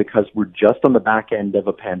public because we're just on the back end of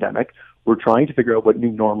a pandemic. We're trying to figure out what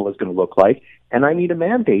new normal is going to look like, and I need a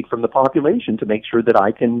mandate from the population to make sure that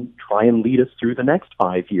I can try and lead us through the next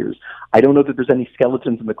 5 years. I don't know that there's any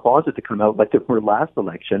skeletons in the closet to come out like there were last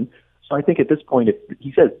election. So I think at this point, if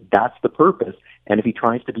he says that's the purpose, and if he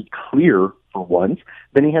tries to be clear for once,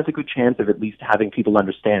 then he has a good chance of at least having people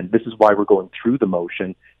understand this is why we're going through the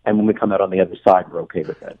motion, and when we come out on the other side, we're okay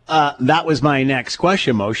with it. That was my next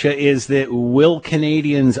question, Moshe, is that will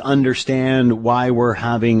Canadians understand why we're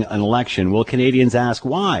having an election? Will Canadians ask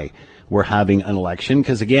why we're having an election?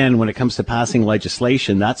 Because, again, when it comes to passing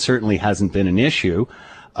legislation, that certainly hasn't been an issue.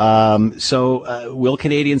 So will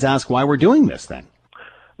Canadians ask why we're doing this then?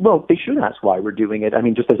 Well, they should ask why we're doing it. I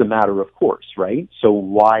mean, just as a matter of course, right? So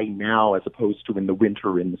why now as opposed to in the winter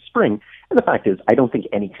or in the spring? And the fact is, I don't think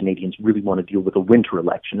any Canadians really want to deal with a winter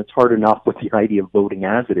election. It's hard enough with the idea of voting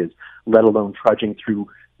as it is, let alone trudging through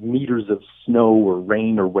meters of snow or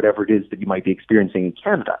rain or whatever it is that you might be experiencing in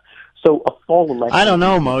Canada. So a fall election... I don't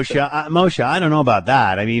know, Moshe. Moshe, I don't know about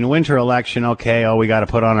that. I mean, winter election, okay, we got to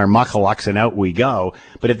put on our muckalucks and out we go.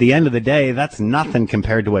 But at the end of the day, that's nothing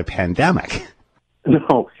compared to a pandemic.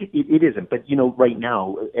 No, it isn't. But, right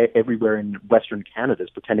now, everywhere in Western Canada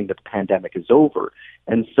is pretending that the pandemic is over.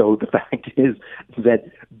 And so the fact is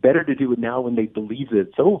that better to do it now when they believe that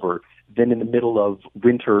it's over than in the middle of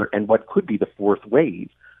winter and what could be the fourth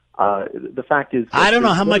wave. The fact is... I don't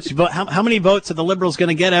know how many votes are the Liberals going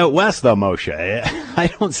to get out west, though, Moshe.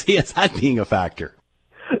 I don't see that being a factor.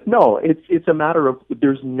 No, it's a matter of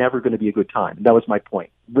there's never going to be a good time. That was my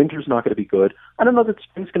point. Winter's not going to be good. I don't know that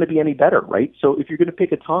spring's going to be any better, right? So if you're going to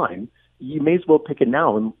pick a time, you may as well pick it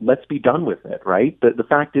now and let's be done with it, right? The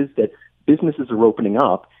fact is that businesses are opening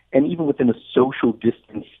up, and even within a social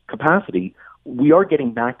distance capacity, we are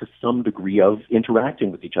getting back to some degree of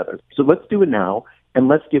interacting with each other. So let's do it now, and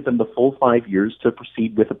let's give them the full 5 years to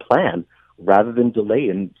proceed with a plan rather than delay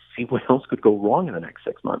and see what else could go wrong in the next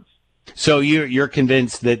 6 months. So you're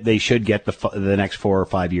convinced that they should get the next 4 or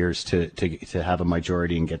 5 years to have a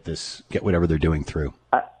majority and get whatever they're doing through?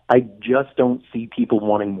 I just don't see people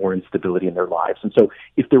wanting more instability in their lives. And so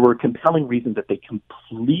if there were a compelling reason that they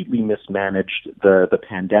completely mismanaged the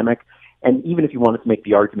pandemic, and even if you wanted to make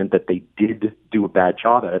the argument that they did do a bad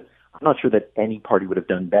job at it, I'm not sure that any party would have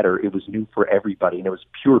done better. It was new for everybody, and it was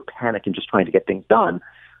pure panic and just trying to get things done.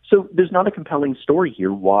 So there's not a compelling story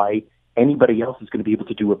here why anybody else is going to be able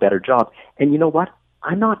to do a better job. And you know what?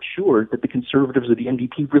 I'm not sure that the Conservatives or the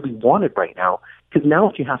NDP really want it right now, because now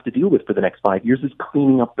what you have to deal with for the next 5 years is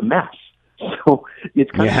cleaning up the mess. So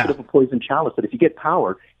it's kind of a bit of a poison chalice that if you get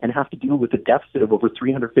power and have to deal with a deficit of over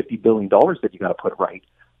 $350 billion that you got to put right,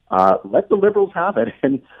 let the Liberals have it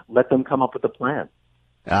and let them come up with a plan.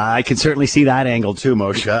 I can certainly see that angle too,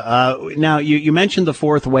 Moshe. Now, you mentioned the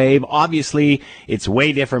fourth wave. Obviously, it's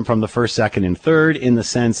way different from the first, second, and third in the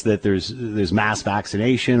sense that there's mass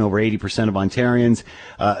vaccination, over 80% of Ontarians,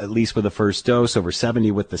 at least with the first dose, over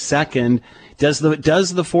 70 with the second. Does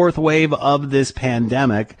the fourth wave of this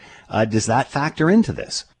pandemic, does that factor into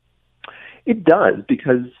this? It does,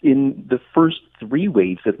 because in the first 3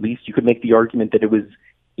 waves, at least, you could make the argument that it was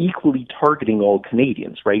equally targeting all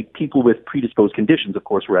Canadians, right? People with predisposed conditions, of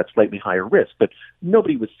course, were at slightly higher risk, but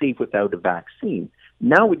nobody was safe without a vaccine.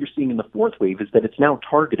 Now what you're seeing in the fourth wave is that it's now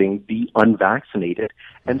targeting the unvaccinated.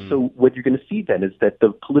 And so what you're going to see then is that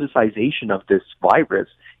the politicization of this virus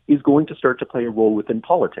is going to start to play a role within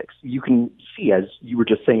politics. You can see, as you were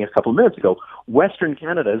just saying a couple of minutes ago, Western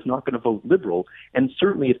Canada is not going to vote Liberal, and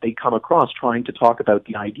certainly if they come across trying to talk about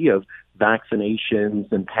the idea of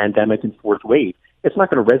vaccinations and pandemic and fourth wave, it's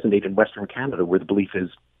not going to resonate in Western Canada, where the belief is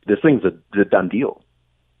this thing's a done deal.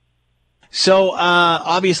 So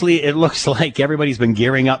obviously it looks like everybody's been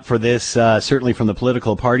gearing up for this, certainly from the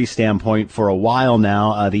political party standpoint, for a while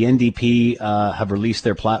now. The NDP have released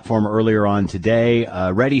their platform earlier on today.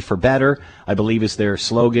 Ready for better, I believe, is their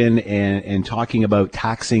slogan, and talking about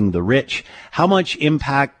taxing the rich. How much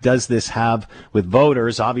impact does this have with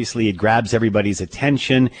voters? Obviously, it grabs everybody's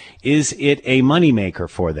attention. Is it a moneymaker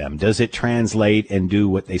for them? Does it translate and do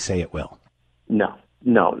what they say it will? No.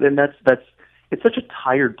 And that's it's such a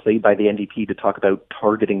tired play by the NDP to talk about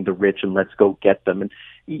targeting the rich and let's go get them. And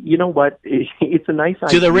you know what? It's a nice idea.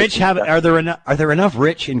 Do the rich are there enough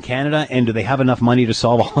rich in Canada, and do they have enough money to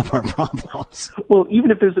solve all of our problems? Well,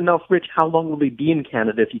 even if there's enough rich, how long will they be in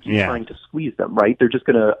Canada if you keep trying to squeeze them, right? They're just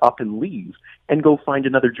going to up and leave and go find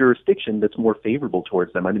another jurisdiction that's more favorable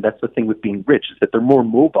towards them. I mean, that's the thing with being rich, is that they're more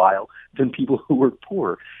mobile than people who are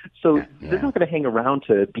poor. So they're not going to hang around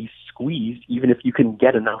to be squeezed, even if you can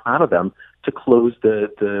get enough out of them to close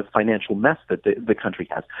the financial mess that the country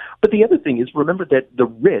has. But the other thing is, remember that the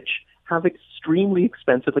rich have extremely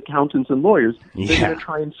expensive accountants and lawyers. They're going to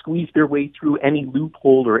try and squeeze their way through any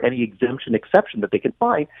loophole or any exception that they can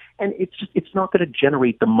find, and it's not going to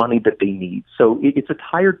generate the money that they need. So it's a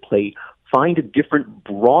tired play. Find a different,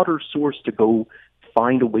 broader source to go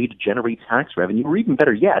find a way to generate tax revenue, or even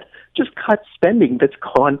better yet, just cut spending that's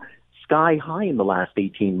gone sky high in the last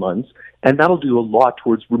 18 months, and that'll do a lot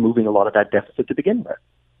towards removing a lot of that deficit to begin with.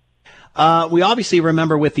 We obviously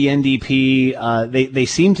remember with the NDP, they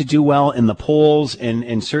seem to do well in the polls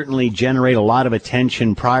and certainly generate a lot of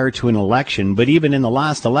attention prior to an election. But even in the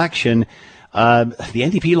last election, the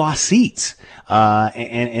NDP lost seats.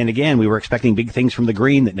 And again, we were expecting big things from the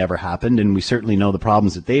Green that never happened. And we certainly know the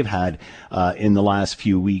problems that they've had in the last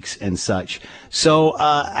few weeks and such. So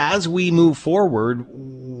as we move forward,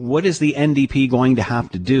 what is the NDP going to have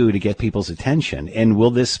to do to get people's attention? And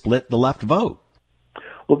will this split the left vote?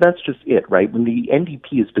 Well, that's just it, right? When the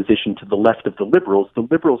NDP is positioned to the left of the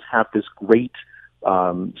Liberals have this great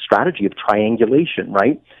strategy of triangulation,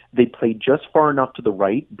 right? They play just far enough to the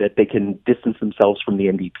right that they can distance themselves from the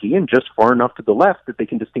NDP, and just far enough to the left that they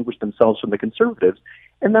can distinguish themselves from the Conservatives.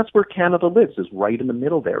 And that's where Canada lives, is right in the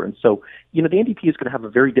middle there. And so, the NDP is going to have a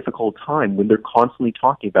very difficult time when they're constantly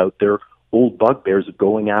talking about their old bugbears of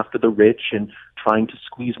going after the rich and trying to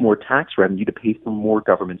squeeze more tax revenue to pay for more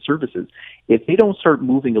government services. If they don't start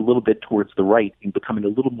moving a little bit towards the right and becoming a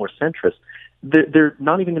little more centrist, they're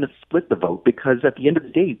not even going to split the vote, because at the end of the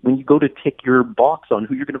day, when you go to tick your box on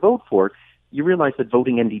who you're going to vote for, you realize that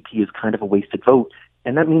voting NDP is kind of a wasted vote.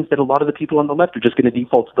 And that means that a lot of the people on the left are just going to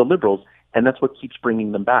default to the Liberals, and that's what keeps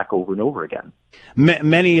bringing them back over and over again.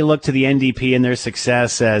 Many look to the NDP and their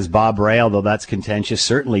success as Bob Rae, although that's contentious.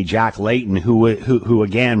 Certainly Jack Layton, who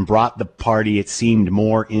again brought the party, it seemed,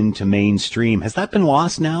 more into mainstream. Has that been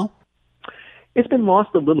lost now? It's been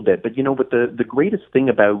lost a little bit, but what the greatest thing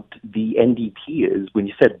about the NDP is, when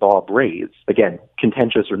you said Bob Rae, it's, again,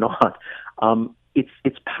 contentious or not,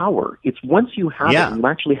 it's power. It's once you have it and you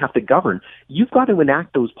actually have to govern, you've got to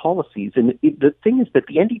enact those policies. And the thing is that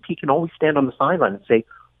the NDP can always stand on the sideline and say,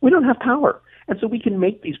 we don't have power. And so we can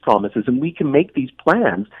make these promises and we can make these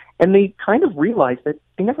plans. And they kind of realize that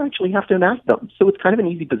they never actually have to enact them. So it's kind of an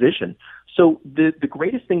easy position. So the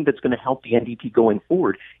greatest thing that's going to help the NDP going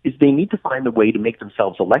forward is they need to find a way to make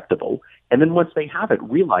themselves electable. And then once they have it,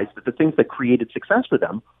 realize that the things that created success for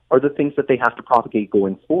them are the things that they have to propagate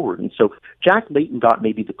going forward. And so Jack Layton got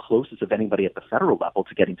maybe the closest of anybody at the federal level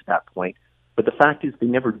to getting to that point. But the fact is they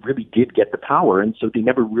never really did get the power, and so they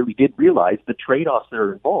never really did realize the trade-offs that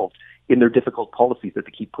are involved in their difficult policies that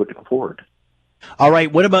they keep putting forward. All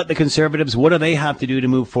right, what about the Conservatives? What do they have to do to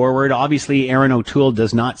move forward? Obviously, Erin O'Toole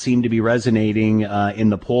does not seem to be resonating in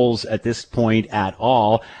the polls at this point at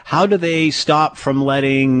all. How do they stop from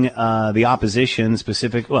letting the opposition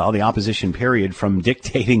the opposition period, from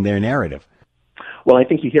dictating their narrative? Well, I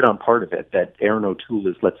think you hit on part of it, that Erin O'Toole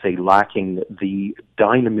is, let's say, lacking the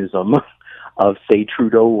dynamism of, say,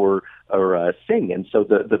 Trudeau or Singh. And so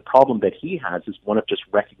the problem that he has is one of just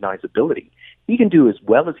recognizability. He can do as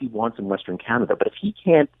well as he wants in Western Canada, but if he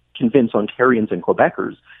can't convince Ontarians and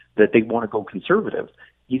Quebecers that they want to go Conservative,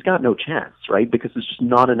 he's got no chance, right? Because there's just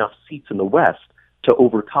not enough seats in the West to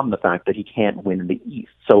overcome the fact that he can't win in the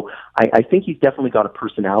East. So I think he's definitely got a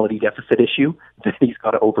personality deficit issue that he's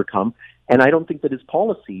got to overcome. And I don't think that his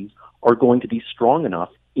policies are going to be strong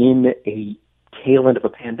enough in a tail end of a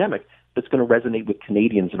pandemic that's going to resonate with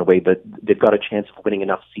Canadians in a way that they've got a chance of winning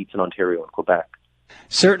enough seats in Ontario and Quebec.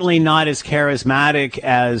 Certainly not as charismatic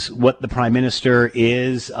as what the Prime Minister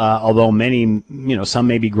is, although many, some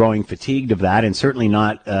may be growing fatigued of that, and certainly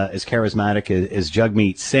not as charismatic as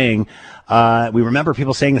Jagmeet Singh. We remember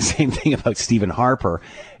people saying the same thing about Stephen Harper,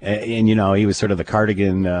 and he was sort of the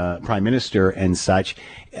cardigan Prime Minister and such.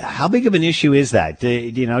 How big of an issue is that? Do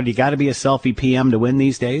you got to be a selfie PM to win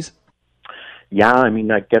these days? Yeah, I mean,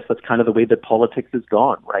 I guess that's kind of the way that politics has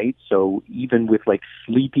gone, right? So even with like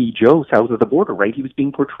Sleepy Joe south of the border, right, he was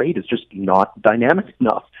being portrayed as just not dynamic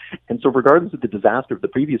enough. And so regardless of the disaster of the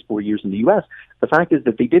previous 4 years in the U.S., the fact is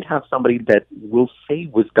that they did have somebody that we'll say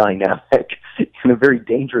was dynamic in a very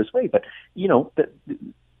dangerous way. But,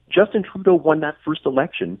 Justin Trudeau won that first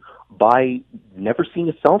election by never seeing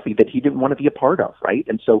a selfie that he didn't want to be a part of, right?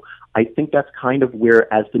 And so I think that's kind of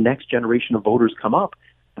where, as the next generation of voters come up,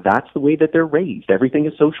 that's the way that they're raised. Everything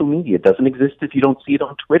is social media. It doesn't exist if you don't see it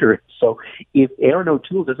on Twitter. So if Aaron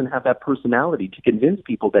O'Toole doesn't have that personality to convince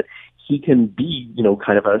people that he can be,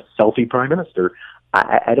 kind of a selfie prime minister,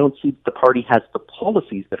 I don't see the party has the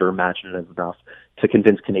policies that are imaginative enough to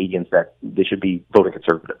convince Canadians that they should be voting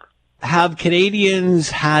Conservative. Have Canadians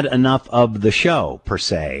had enough of the show, per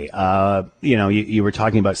se? You were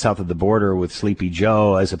talking about south of the border with Sleepy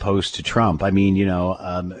Joe as opposed to Trump. I mean,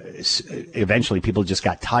 eventually people just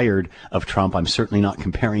got tired of Trump. I'm certainly not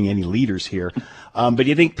comparing any leaders here. But do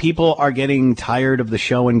you think people are getting tired of the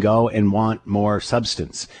show and go and want more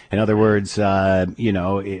substance? In other words, where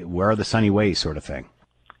are the sunny ways sort of thing?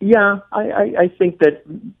 Yeah, I think that,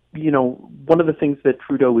 one of the things that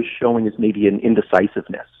Trudeau is showing is maybe an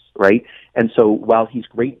indecisiveness. Right? And so while he's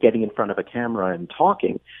great getting in front of a camera and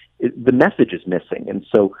talking, the message is missing. And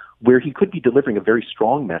so where he could be delivering a very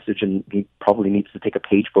strong message, and he probably needs to take a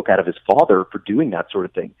page book out of his father for doing that sort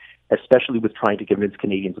of thing, especially with trying to convince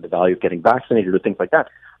Canadians of the value of getting vaccinated or things like that,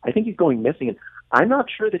 I think he's going missing. And I'm not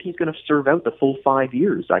sure that he's going to serve out the full 5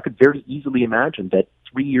 years. I could very easily imagine that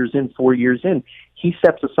 3 years in, 4 years in, he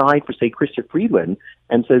steps aside for, say, Chrystia Freeland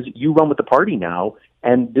and says, you run with the party now.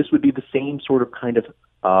 And this would be the same sort of kind of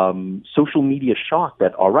social media shock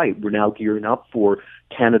that, all right, we're now gearing up for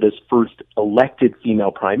Canada's first elected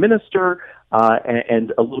female prime minister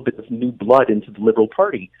and a little bit of new blood into the Liberal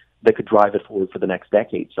Party that could drive it forward for the next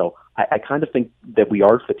decade. So I kind of think that we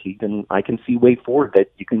are fatigued, and I can see a way forward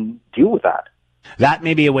that you can deal with that. That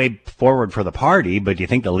may be a way forward for the party, but do you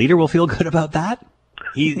think the leader will feel good about that?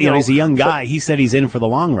 He's a young guy. He said he's in for the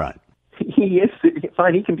long run. He is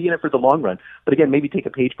fine. He can be in it for the long run. But again, maybe take a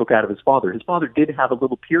page book out of his father. His father did have a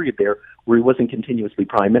little period there where he wasn't continuously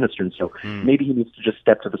prime minister, and so maybe he needs to just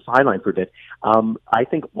step to the sideline for a bit. I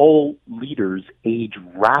think all leaders age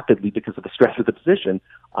rapidly because of the stress of the position.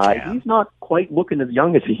 He's not quite looking as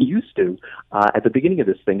young as he used to at the beginning of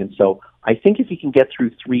this thing. And so I think if he can get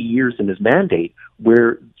through 3 years in his mandate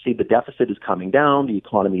where, say, the deficit is coming down, the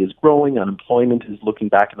economy is growing, unemployment is looking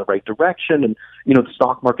back in the right direction, and, the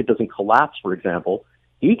stock market doesn't collapse, for example,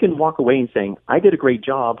 he can walk away and saying, I did a great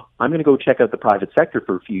job. I'm going to go check out the private sector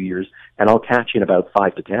for a few years, and I'll catch you in about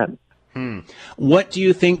 5 to 10. What do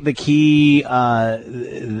you think the key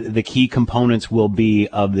components will be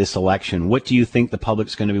of this election? What do you think the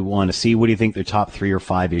public's going to want to see? What do you think their top 3 or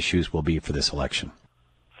 5 issues will be for this election?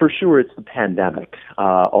 For sure, it's the pandemic,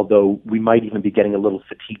 although we might even be getting a little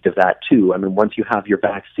fatigued of that, too. I mean, once you have your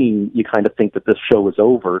vaccine, you kind of think that this show is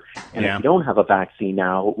over. And if you don't have a vaccine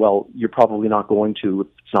now, well, you're probably not going to if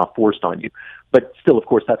it's not forced on you. But still, of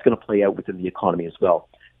course, that's going to play out within the economy as well.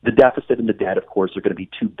 The deficit and the debt, of course, are going to be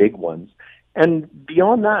 2 big ones. And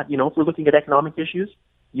beyond that, if we're looking at economic issues,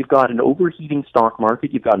 you've got an overheating stock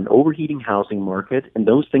market, you've got an overheating housing market, and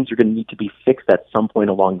those things are going to need to be fixed at some point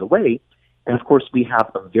along the way. And, of course, we have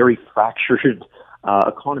a very fractured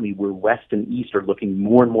economy where West and East are looking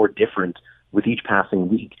more and more different with each passing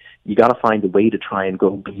week. You got to find a way to try and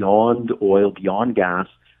go beyond oil, beyond gas,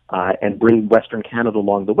 and bring Western Canada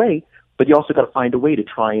along the way. But you also got to find a way to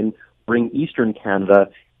try and bring Eastern Canada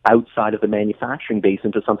outside of the manufacturing base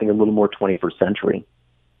into something a little more 21st century.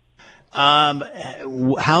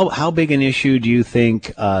 How big an issue do you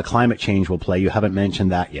think climate change will play? You haven't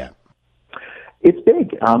mentioned that yet. It's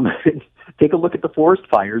big. Take a look at the forest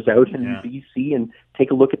fires out in BC, and take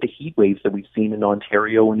a look at the heat waves that we've seen in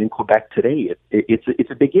Ontario and in Quebec today. It's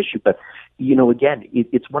a big issue, but again,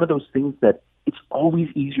 it's one of those things that it's always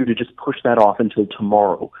easier to just push that off until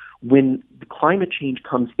tomorrow. When the climate change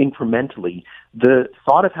comes incrementally, the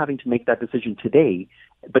thought of having to make that decision today,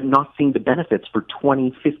 but not seeing the benefits for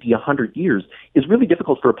 20, 50, 100 years is really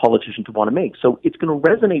difficult for a politician to want to make. So it's going to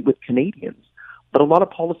resonate with Canadians. But a lot of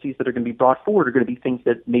policies that are going to be brought forward are going to be things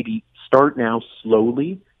that maybe start now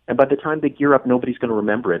slowly, and by the time they gear up, nobody's going to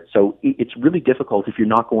remember it. So it's really difficult if you're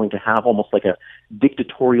not going to have almost like a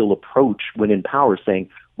dictatorial approach when in power, saying,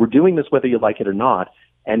 we're doing this whether you like it or not,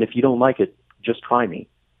 and if you don't like it, just try me.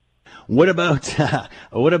 What about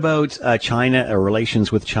China, or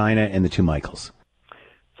relations with China and the two Michaels?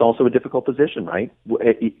 It's also a difficult position, right?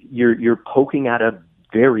 You're poking at a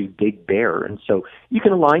very big bear. And so you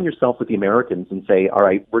can align yourself with the Americans and say, all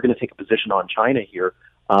right, we're going to take a position on China here.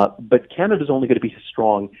 But Canada's only going to be as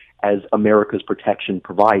strong as America's protection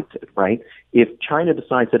provides it, right? If China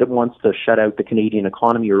decides that it wants to shut out the Canadian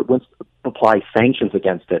economy or it wants to apply sanctions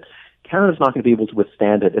against it, Canada's not going to be able to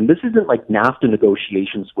withstand it. And this isn't like NAFTA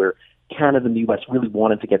negotiations where Canada and the U.S. really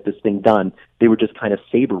wanted to get this thing done. They were just kind of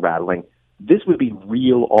saber rattling. this would be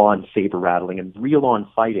real on saber rattling and real on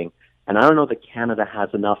fighting. And I don't know that Canada has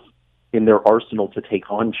enough in their arsenal to take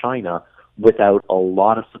on China without a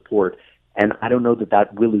lot of support. And I don't know that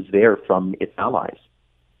that will is there from its allies.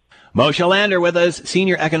 Moshe Lander with us,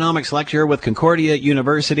 senior economics lecturer with Concordia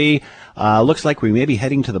University. Looks like we may be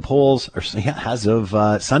heading to the polls, or as of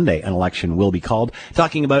Sunday, an election will be called,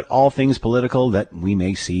 talking about all things political that we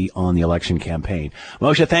may see on the election campaign.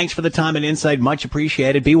 Moshe, thanks for the time and insight. Much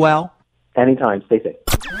appreciated. Be well. Anytime. Stay safe.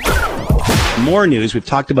 More news. We've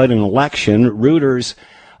talked about an election. Reuters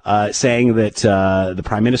saying that the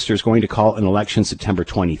Prime Minister is going to call an election September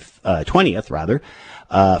 20th,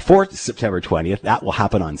 for September 20th. That will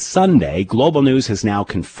happen on Sunday. Global News has now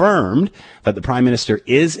confirmed that the Prime Minister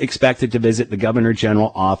is expected to visit the Governor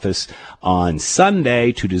General office on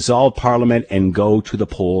Sunday to dissolve Parliament and go to the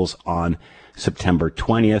polls on September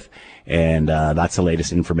 20th. And that's the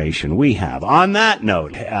latest information we have. On that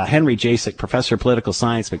note, Henry Jasek, Professor of Political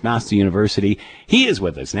Science, McMaster University, he is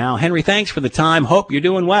with us now. Henry, thanks for the time. Hope you're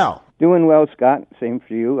doing well. Doing well, Scott. Same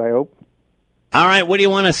for you, I hope. All right, what do you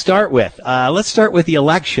want to start with? Let's start with the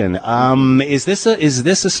election. Is this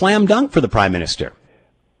a slam dunk for the Prime Minister?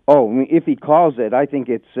 Oh, if he calls it, I think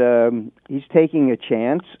it's he's taking a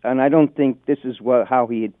chance, and I don't think this is how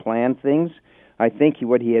he had planned things. I think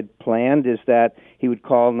what he had planned is that he would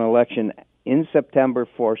call an election in September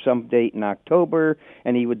for some date in October,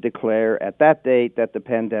 and he would declare at that date that the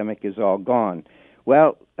pandemic is all gone.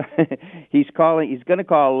 Well, he's going to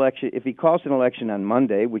call election. If he calls an election on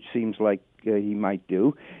Monday, which seems like he might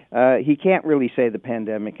do, he can't really say the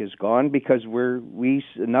pandemic is gone because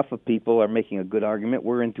enough of people are making a good argument.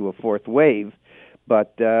 We're into a fourth wave.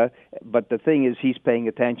 But the thing is, he's paying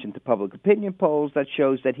attention to public opinion polls that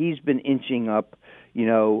shows that he's been inching up,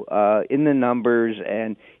 in the numbers,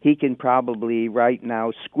 and he can probably right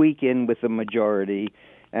now squeak in with the majority.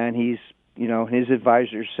 And he's, his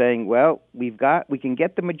advisors saying, well, we can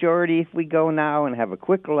get the majority if we go now and have a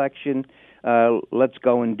quick election. Let's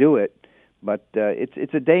go and do it. But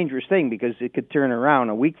it's a dangerous thing because it could turn around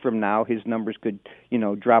a week from now. His numbers could,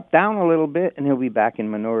 drop down a little bit, and he'll be back in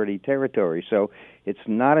minority territory. So it's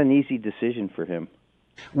not an easy decision for him.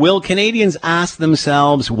 Will Canadians ask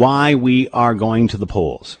themselves why we are going to the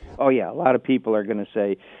polls? Oh, yeah. A lot of people are going to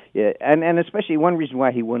say, yeah, and especially one reason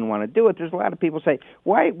why he wouldn't want to do it, there's a lot of people say,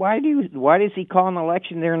 why does he call an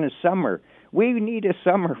election there in the summer? We need a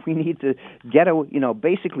summer. We need to get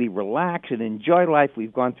basically relax and enjoy life.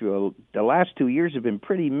 We've gone through the last 2 years have been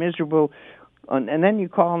pretty miserable. And then you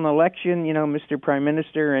call an election, Mr. Prime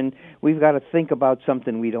Minister, and we've got to think about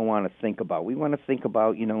something we don't want to think about. We want to think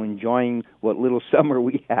about, enjoying what little summer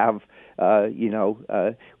we have,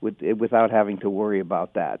 without having to worry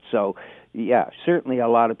about that. So, yeah, certainly a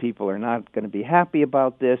lot of people are not going to be happy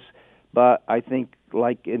about this, but I think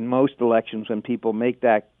like in most elections, when people make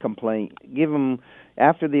that complaint, give them,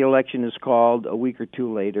 after the election is called, a week or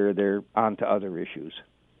two later, they're on to other issues.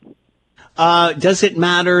 Does it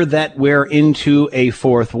matter that we're into a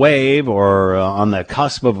fourth wave or on the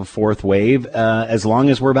cusp of a fourth wave as long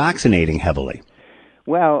as we're vaccinating heavily?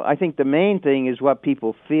 Well, I think the main thing is what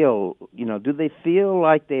people feel. Do they feel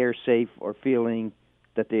like they are safe or feeling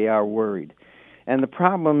that they are worried? And the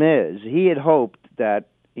problem is, he had hoped that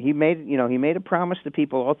he made a promise to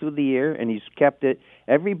people all through the year, and he's kept it.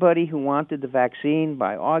 Everybody who wanted the vaccine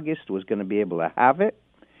by August was going to be able to have it,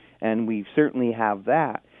 and we certainly have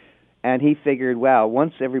that. And he figured, well,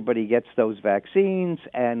 once everybody gets those vaccines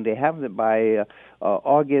and they have it by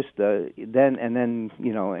August, then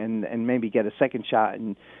maybe get a second shot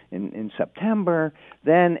in September,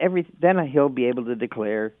 then he'll be able to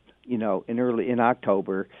declare, in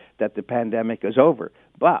October that the pandemic is over.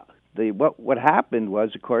 But what happened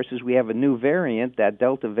was, of course, is we have a new variant, that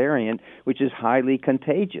Delta variant, which is highly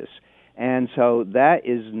contagious. And so that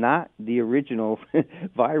is not the original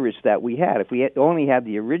virus that we had. If we only had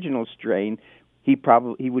the original strain, he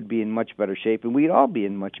would be in much better shape, and we'd all be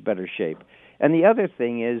in much better shape. And the other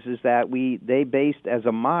thing is that they based as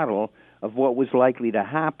a model of what was likely to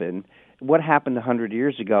happen, what happened 100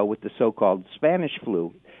 years ago with the so-called Spanish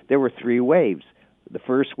flu. There were 3 waves. The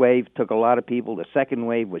first wave took a lot of people. The second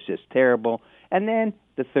wave was just terrible. And then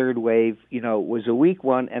the third wave, was a weak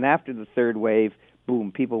one. And after the third wave,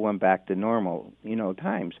 boom, people went back to normal,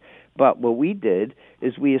 times. But what we did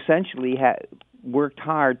is we essentially worked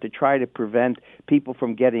hard to try to prevent people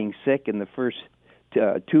from getting sick in the first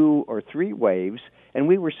 2 or 3 waves, and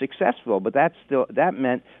we were successful. But that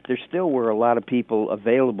meant there still were a lot of people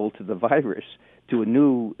available to the virus, to a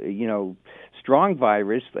new, strong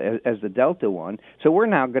virus as the Delta one. So we're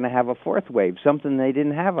now going to have a 4th wave, something they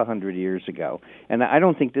didn't have 100 years ago. And I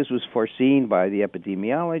don't think this was foreseen by the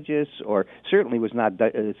epidemiologists, or certainly was not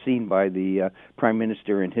seen by the Prime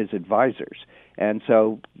Minister and his advisors. And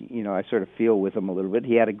so, I sort of feel with him a little bit.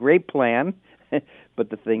 He had a great plan. But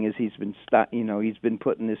the thing is, he's been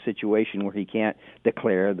put in this situation where he can't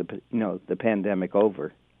declare the pandemic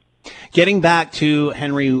over. Getting back to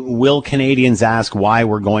Henry, will Canadians ask why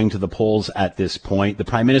we're going to the polls at this point? The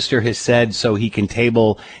Prime Minister has said so he can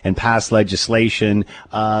table and pass legislation,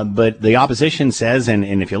 but the opposition says,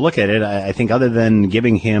 and if you look at it, I think other than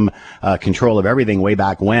giving him control of everything way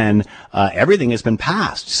back when, everything has been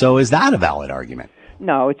passed. So is that a valid argument?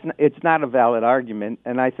 No, it's not a valid argument,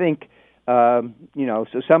 and I think. So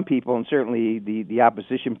some people, and certainly the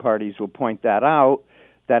opposition parties, will point that out,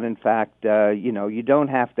 that in fact, you don't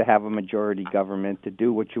have to have a majority government to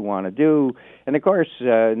do what you want to do. And of course,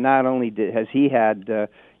 not only has he had,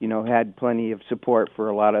 had plenty of support for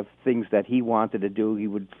a lot of things that he wanted to do, he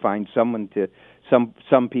would find some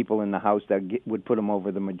people in the House that would put him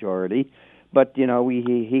over the majority. But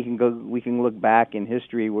we can look back in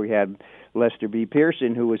history where we had Lester B.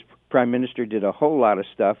 Pearson, who was Prime Minister, did a whole lot of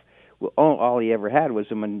stuff. Well, all he ever had was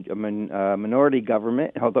a minority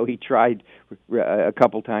government, although he tried a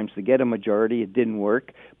couple times to get a majority. It didn't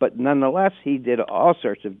work. But nonetheless, he did all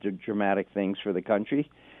sorts of dramatic things for the country.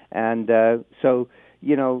 And and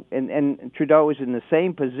Trudeau is in the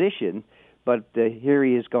same position, but here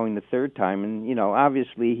he is going the 3rd time. And,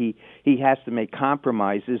 obviously he has to make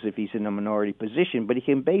compromises if he's in a minority position, but he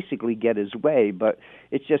can basically get his way. But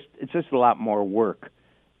it's just a lot more work.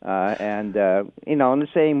 And the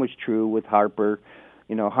same was true with Harper.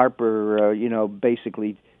 Harper,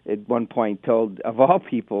 basically at one point told, of all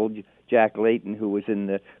people, Jack Layton, who was in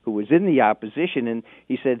the opposition, and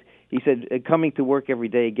he said coming to work every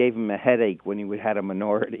day gave him a headache when he had a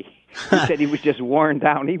minority. He said he was just worn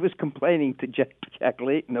down. He was complaining to Jack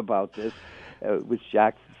Layton about this, which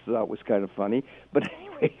Jack thought was kind of funny. But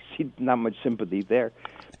anyway, not much sympathy there.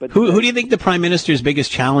 But who do you think the Prime Minister's biggest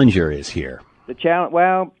challenger is here?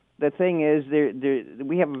 Well, the thing is,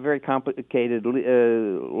 we have a very complicated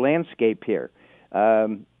landscape here.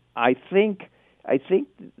 I think.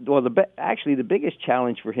 Well, the biggest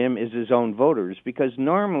challenge for him is his own voters, because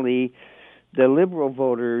normally the Liberal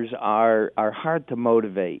voters are hard to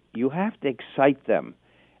motivate. You have to excite them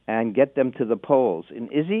and get them to the polls. And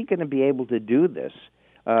is he going to be able to do this?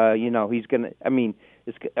 He's going to.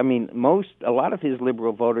 A lot of his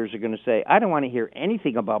Liberal voters are going to say, I don't want to hear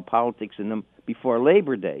anything about politics in them before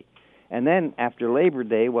Labor Day. And then after Labor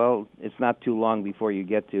Day, well, it's not too long before you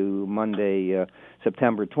get to Monday,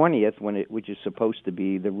 September 20th, which is supposed to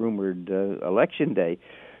be the rumored election day.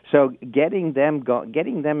 So getting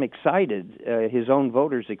them excited, his own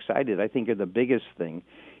voters excited, I think, are the biggest thing.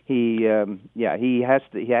 He has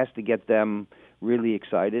to get them really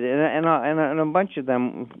excited, and a bunch of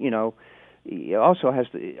them, he also has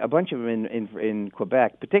a bunch of them in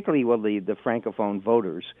Quebec, particularly the Francophone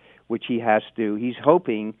voters, which he's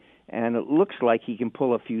hoping, and it looks like he can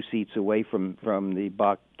pull a few seats away from the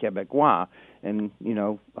Bloc Québécois, and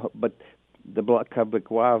but the Bloc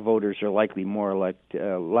Québécois voters are likely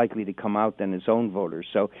to come out than his own voters.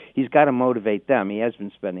 So he's got to motivate them. He has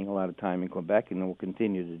been spending a lot of time in Quebec, and will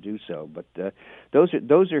continue to do so. But those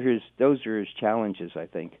are his challenges, I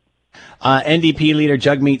think. NDP leader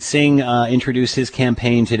Jagmeet Singh introduced his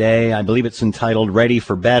campaign today. I believe it's entitled Ready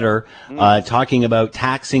for Better, talking about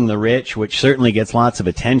taxing the rich, which certainly gets lots of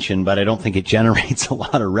attention, but I don't think it generates a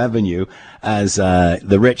lot of revenue, as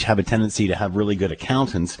the rich have a tendency to have really good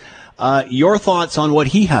accountants. Your thoughts on what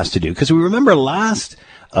he has to do? Because we remember last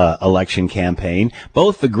election campaign,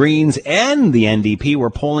 both the Greens and the NDP were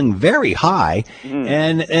polling very high,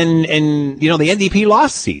 and the NDP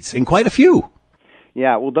lost seats in quite a few.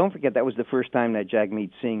 Yeah, well, don't forget that was the first time that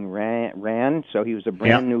Jagmeet Singh ran, so he was a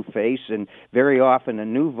brand new face, and very often a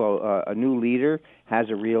new leader has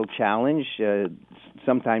a real challenge.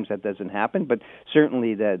 Sometimes that doesn't happen, but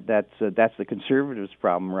certainly that's the Conservatives'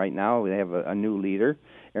 problem right now. They have a new leader,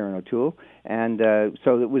 Erin O'Toole, and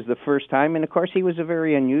so it was the first time. And of course, he was a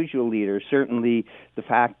very unusual leader. Certainly, the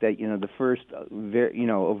fact that the first,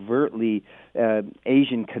 overtly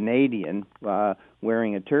Asian Canadian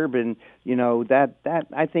wearing a turban, that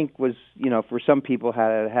I think was, for some people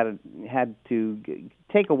had to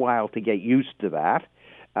take a while to get used to that.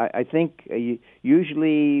 I think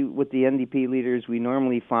usually with the NDP leaders, we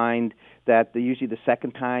normally find that usually the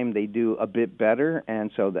second time they do a bit better,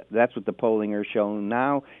 and so that's what the polling are showing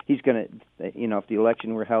now. He's going to, if the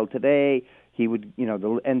election were held today, he would, the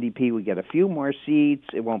NDP would get a few more seats.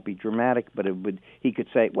 It won't be dramatic, but he could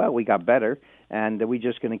say, well, we got better, and we're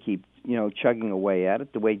just going to keep, chugging away at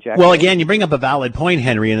it the way Jack. Well, again, you bring up a valid point,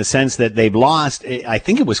 Henry, in the sense that they've lost, I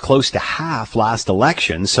think it was close to half last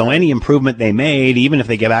election. So any improvement they made, even if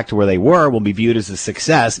they get back to where they were, will be viewed as a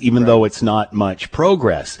success, even though it's not much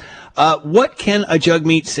progress. What can a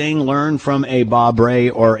Jagmeet Singh learn from a Bob Rae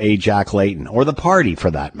or a Jack Layton, or the party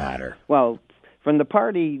for that matter? Well, from the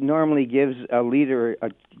party normally gives a leader,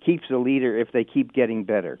 keeps a leader if they keep getting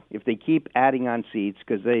better, if they keep adding on seats,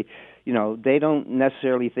 because they don't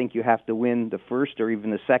necessarily think you have to win the first or even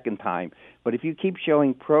the second time. But if you keep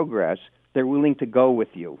showing progress, they're willing to go with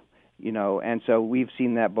you, and so we've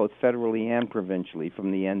seen that both federally and provincially from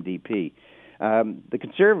the NDP. The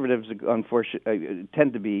Conservatives, unfortunately,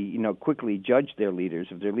 tend to be, quickly judge their leaders.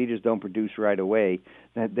 If their leaders don't produce right away,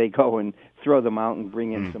 that they go and throw them out and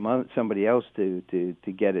bring in somebody else to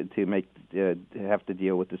get it, to have to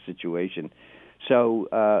deal with the situation. So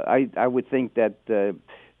I would think that that's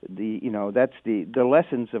the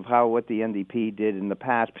lessons of what the NDP did in the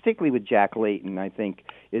past, particularly with Jack Layton, I think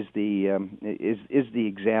is the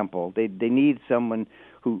example. They need someone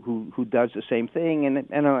who does the same thing,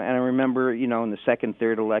 and I remember, in the second,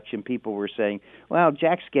 third election, people were saying, well,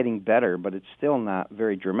 Jack's getting better, but it's still not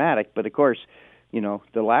very dramatic. But of course,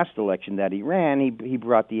 the last election that he ran, he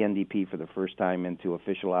brought the NDP for the first time into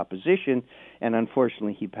official opposition, and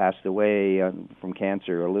unfortunately he passed away from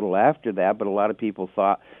cancer a little after that. But a lot of people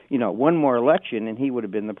thought, one more election and he would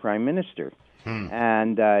have been the prime minister.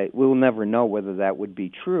 And we'll never know whether that would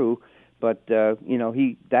be true. But they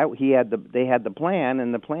had the plan,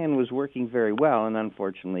 and the plan was working very well. And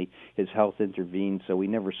unfortunately, his health intervened, so we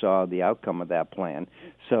never saw the outcome of that plan.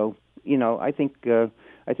 So I think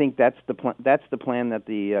that's the plan that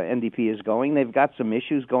the NDP is going. They've got some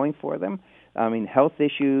issues going for them. I mean, health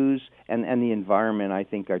issues and the environment, I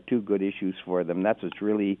think, are two good issues for them. That's what's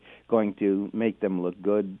really going to make them look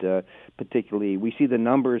good. Particularly, we see the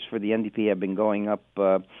numbers for the NDP have been going up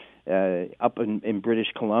in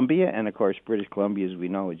British Columbia, and of course, British Columbia, as we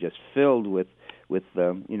know, is just filled with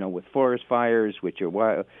forest fires, which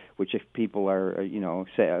if people are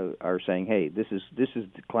saying, hey, this is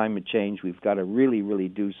climate change. We've got to really, really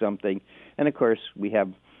do something. And of course, we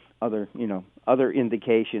have other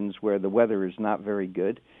indications where the weather is not very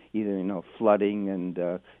good. Either flooding and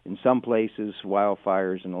in some places,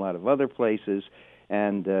 wildfires in a lot of other places.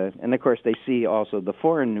 And of course, they see also the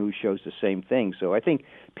foreign news shows the same thing. So I think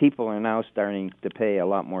people are now starting to pay a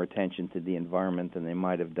lot more attention to the environment than they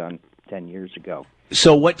might have done 10 years ago.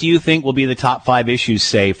 So what do you think will be the top 5 issues,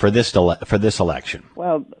 say, for this election?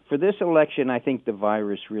 Well, for this election, I think the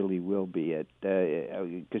virus really will be it.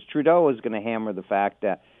 Because Trudeau is going to hammer the fact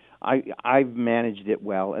that I've managed it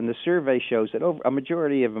well. And the survey shows that a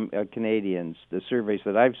majority of Canadians, the surveys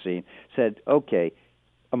that I've seen, said, okay,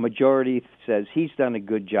 a majority says he's done a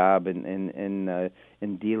good job in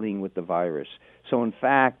dealing with the virus. So in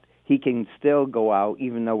fact, he can still go out,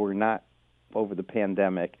 even though we're not over the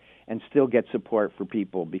pandemic, and still get support for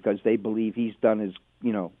people because they believe he's done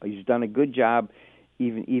a good job,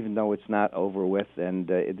 even though it's not over with, and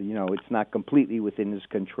it's not completely within his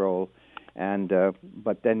control. And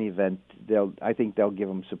but then I think they'll give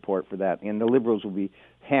him support for that, and the Liberals will be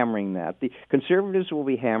hammering that. The Conservatives will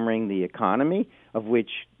be hammering the economy, of which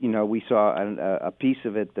we saw a piece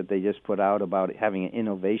of it that they just put out about having an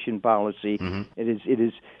innovation policy. Mm-hmm. It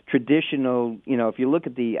is traditional. If you look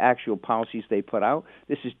at the actual policies they put out,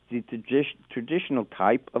 this is the traditional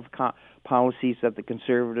type of policies that the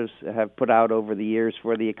Conservatives have put out over the years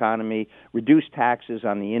for the economy. Reduce taxes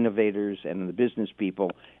on the innovators and the business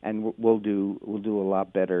people, and we'll do a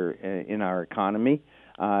lot better in our economy.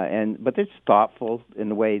 But it's thoughtful in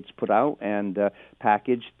the way it's put out and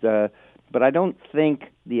packaged. But I don't think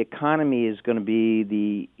the economy is going to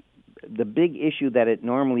be the big issue that it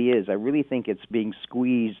normally is. I really think it's being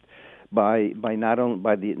squeezed by not only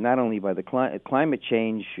by the climate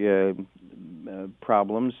change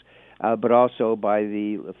problems, but also by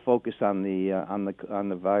the focus on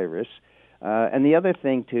the virus. And the other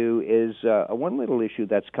thing too is one little issue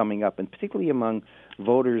that's coming up, and particularly among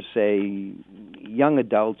voters, say young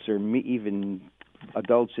adults or even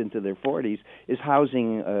adults into their 40s, is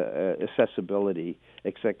housing accessibility,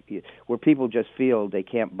 where people just feel they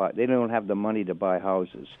don't have the money to buy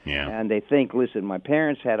houses. Yeah. And they think, listen, my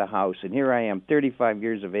parents had a house, and here I am, 35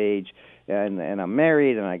 years of age, and I'm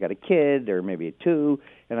married, and I got a kid, or maybe 2,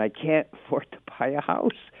 and I can't afford to buy a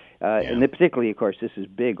house. And particularly, of course, this is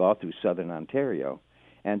big all through southern Ontario,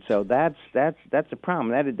 and so that's a problem.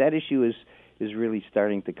 That issue is really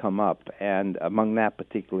starting to come up, and among that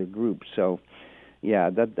particular group. So,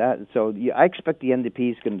 yeah, I expect the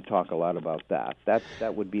NDP is going to talk a lot about that.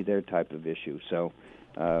 That would be their type of issue. So,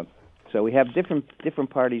 so we have different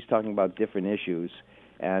parties talking about different issues,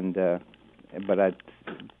 and but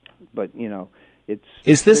you know.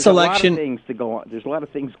 Is this election? There's a lot of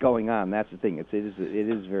things going on. That's the thing. It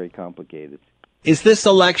is very complicated. Is this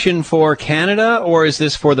election for Canada, or is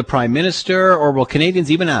this for the Prime Minister, or will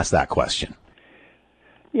Canadians even ask that question?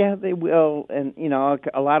 Yeah, they will, and you know,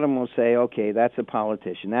 a lot of them will say, "Okay, that's a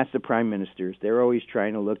politician. That's the Prime Ministers. They're always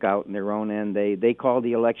trying to look out in their own end. They call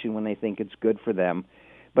the election when they think it's good for them."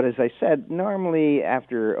 But as I said, normally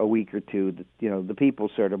after a week or two, the people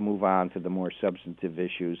sort of move on to the more substantive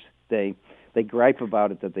issues. They gripe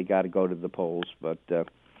about it that they got to go to the polls, but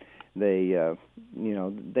they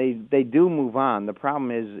do move on. The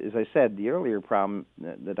problem is, as I said, the earlier problem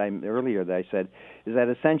that I said is that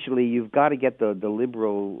essentially you've got to get the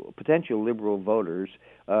potential liberal voters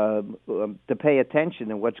to pay attention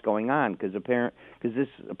to what's going on, because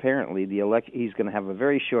apparently he's going to have a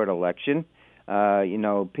very short election,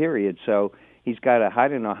 period. So he's got to, I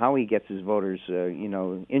don't know how he gets his voters,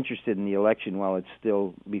 interested in the election while it's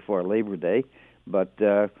still before Labor Day, but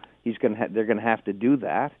they're going to have to do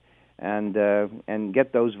that and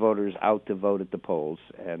get those voters out to vote at the polls,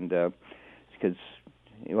 and because,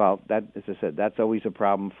 that, as I said, that's always a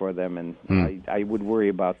problem for them, and I would worry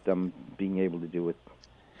about them being able to do it.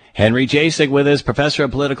 Henry Jasek with us, professor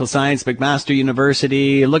of political science, McMaster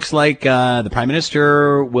University. It looks like the Prime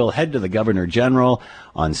Minister will head to the Governor General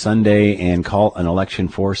on Sunday and call an election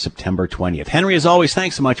for September 20th. Henry, as always,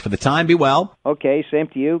 thanks so much for the time. Be well. Okay, same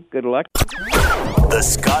to you. Good luck. The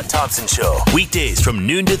Scott Thompson Show, weekdays from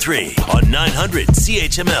noon to 3 on 900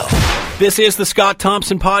 CHML. This is the Scott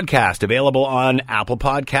Thompson Podcast, available on Apple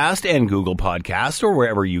Podcast and Google Podcast, or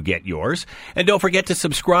wherever you get yours. And don't forget to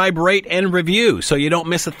subscribe, rate, and review so you don't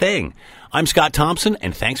miss a thing. I'm Scott Thompson,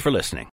 and thanks for listening.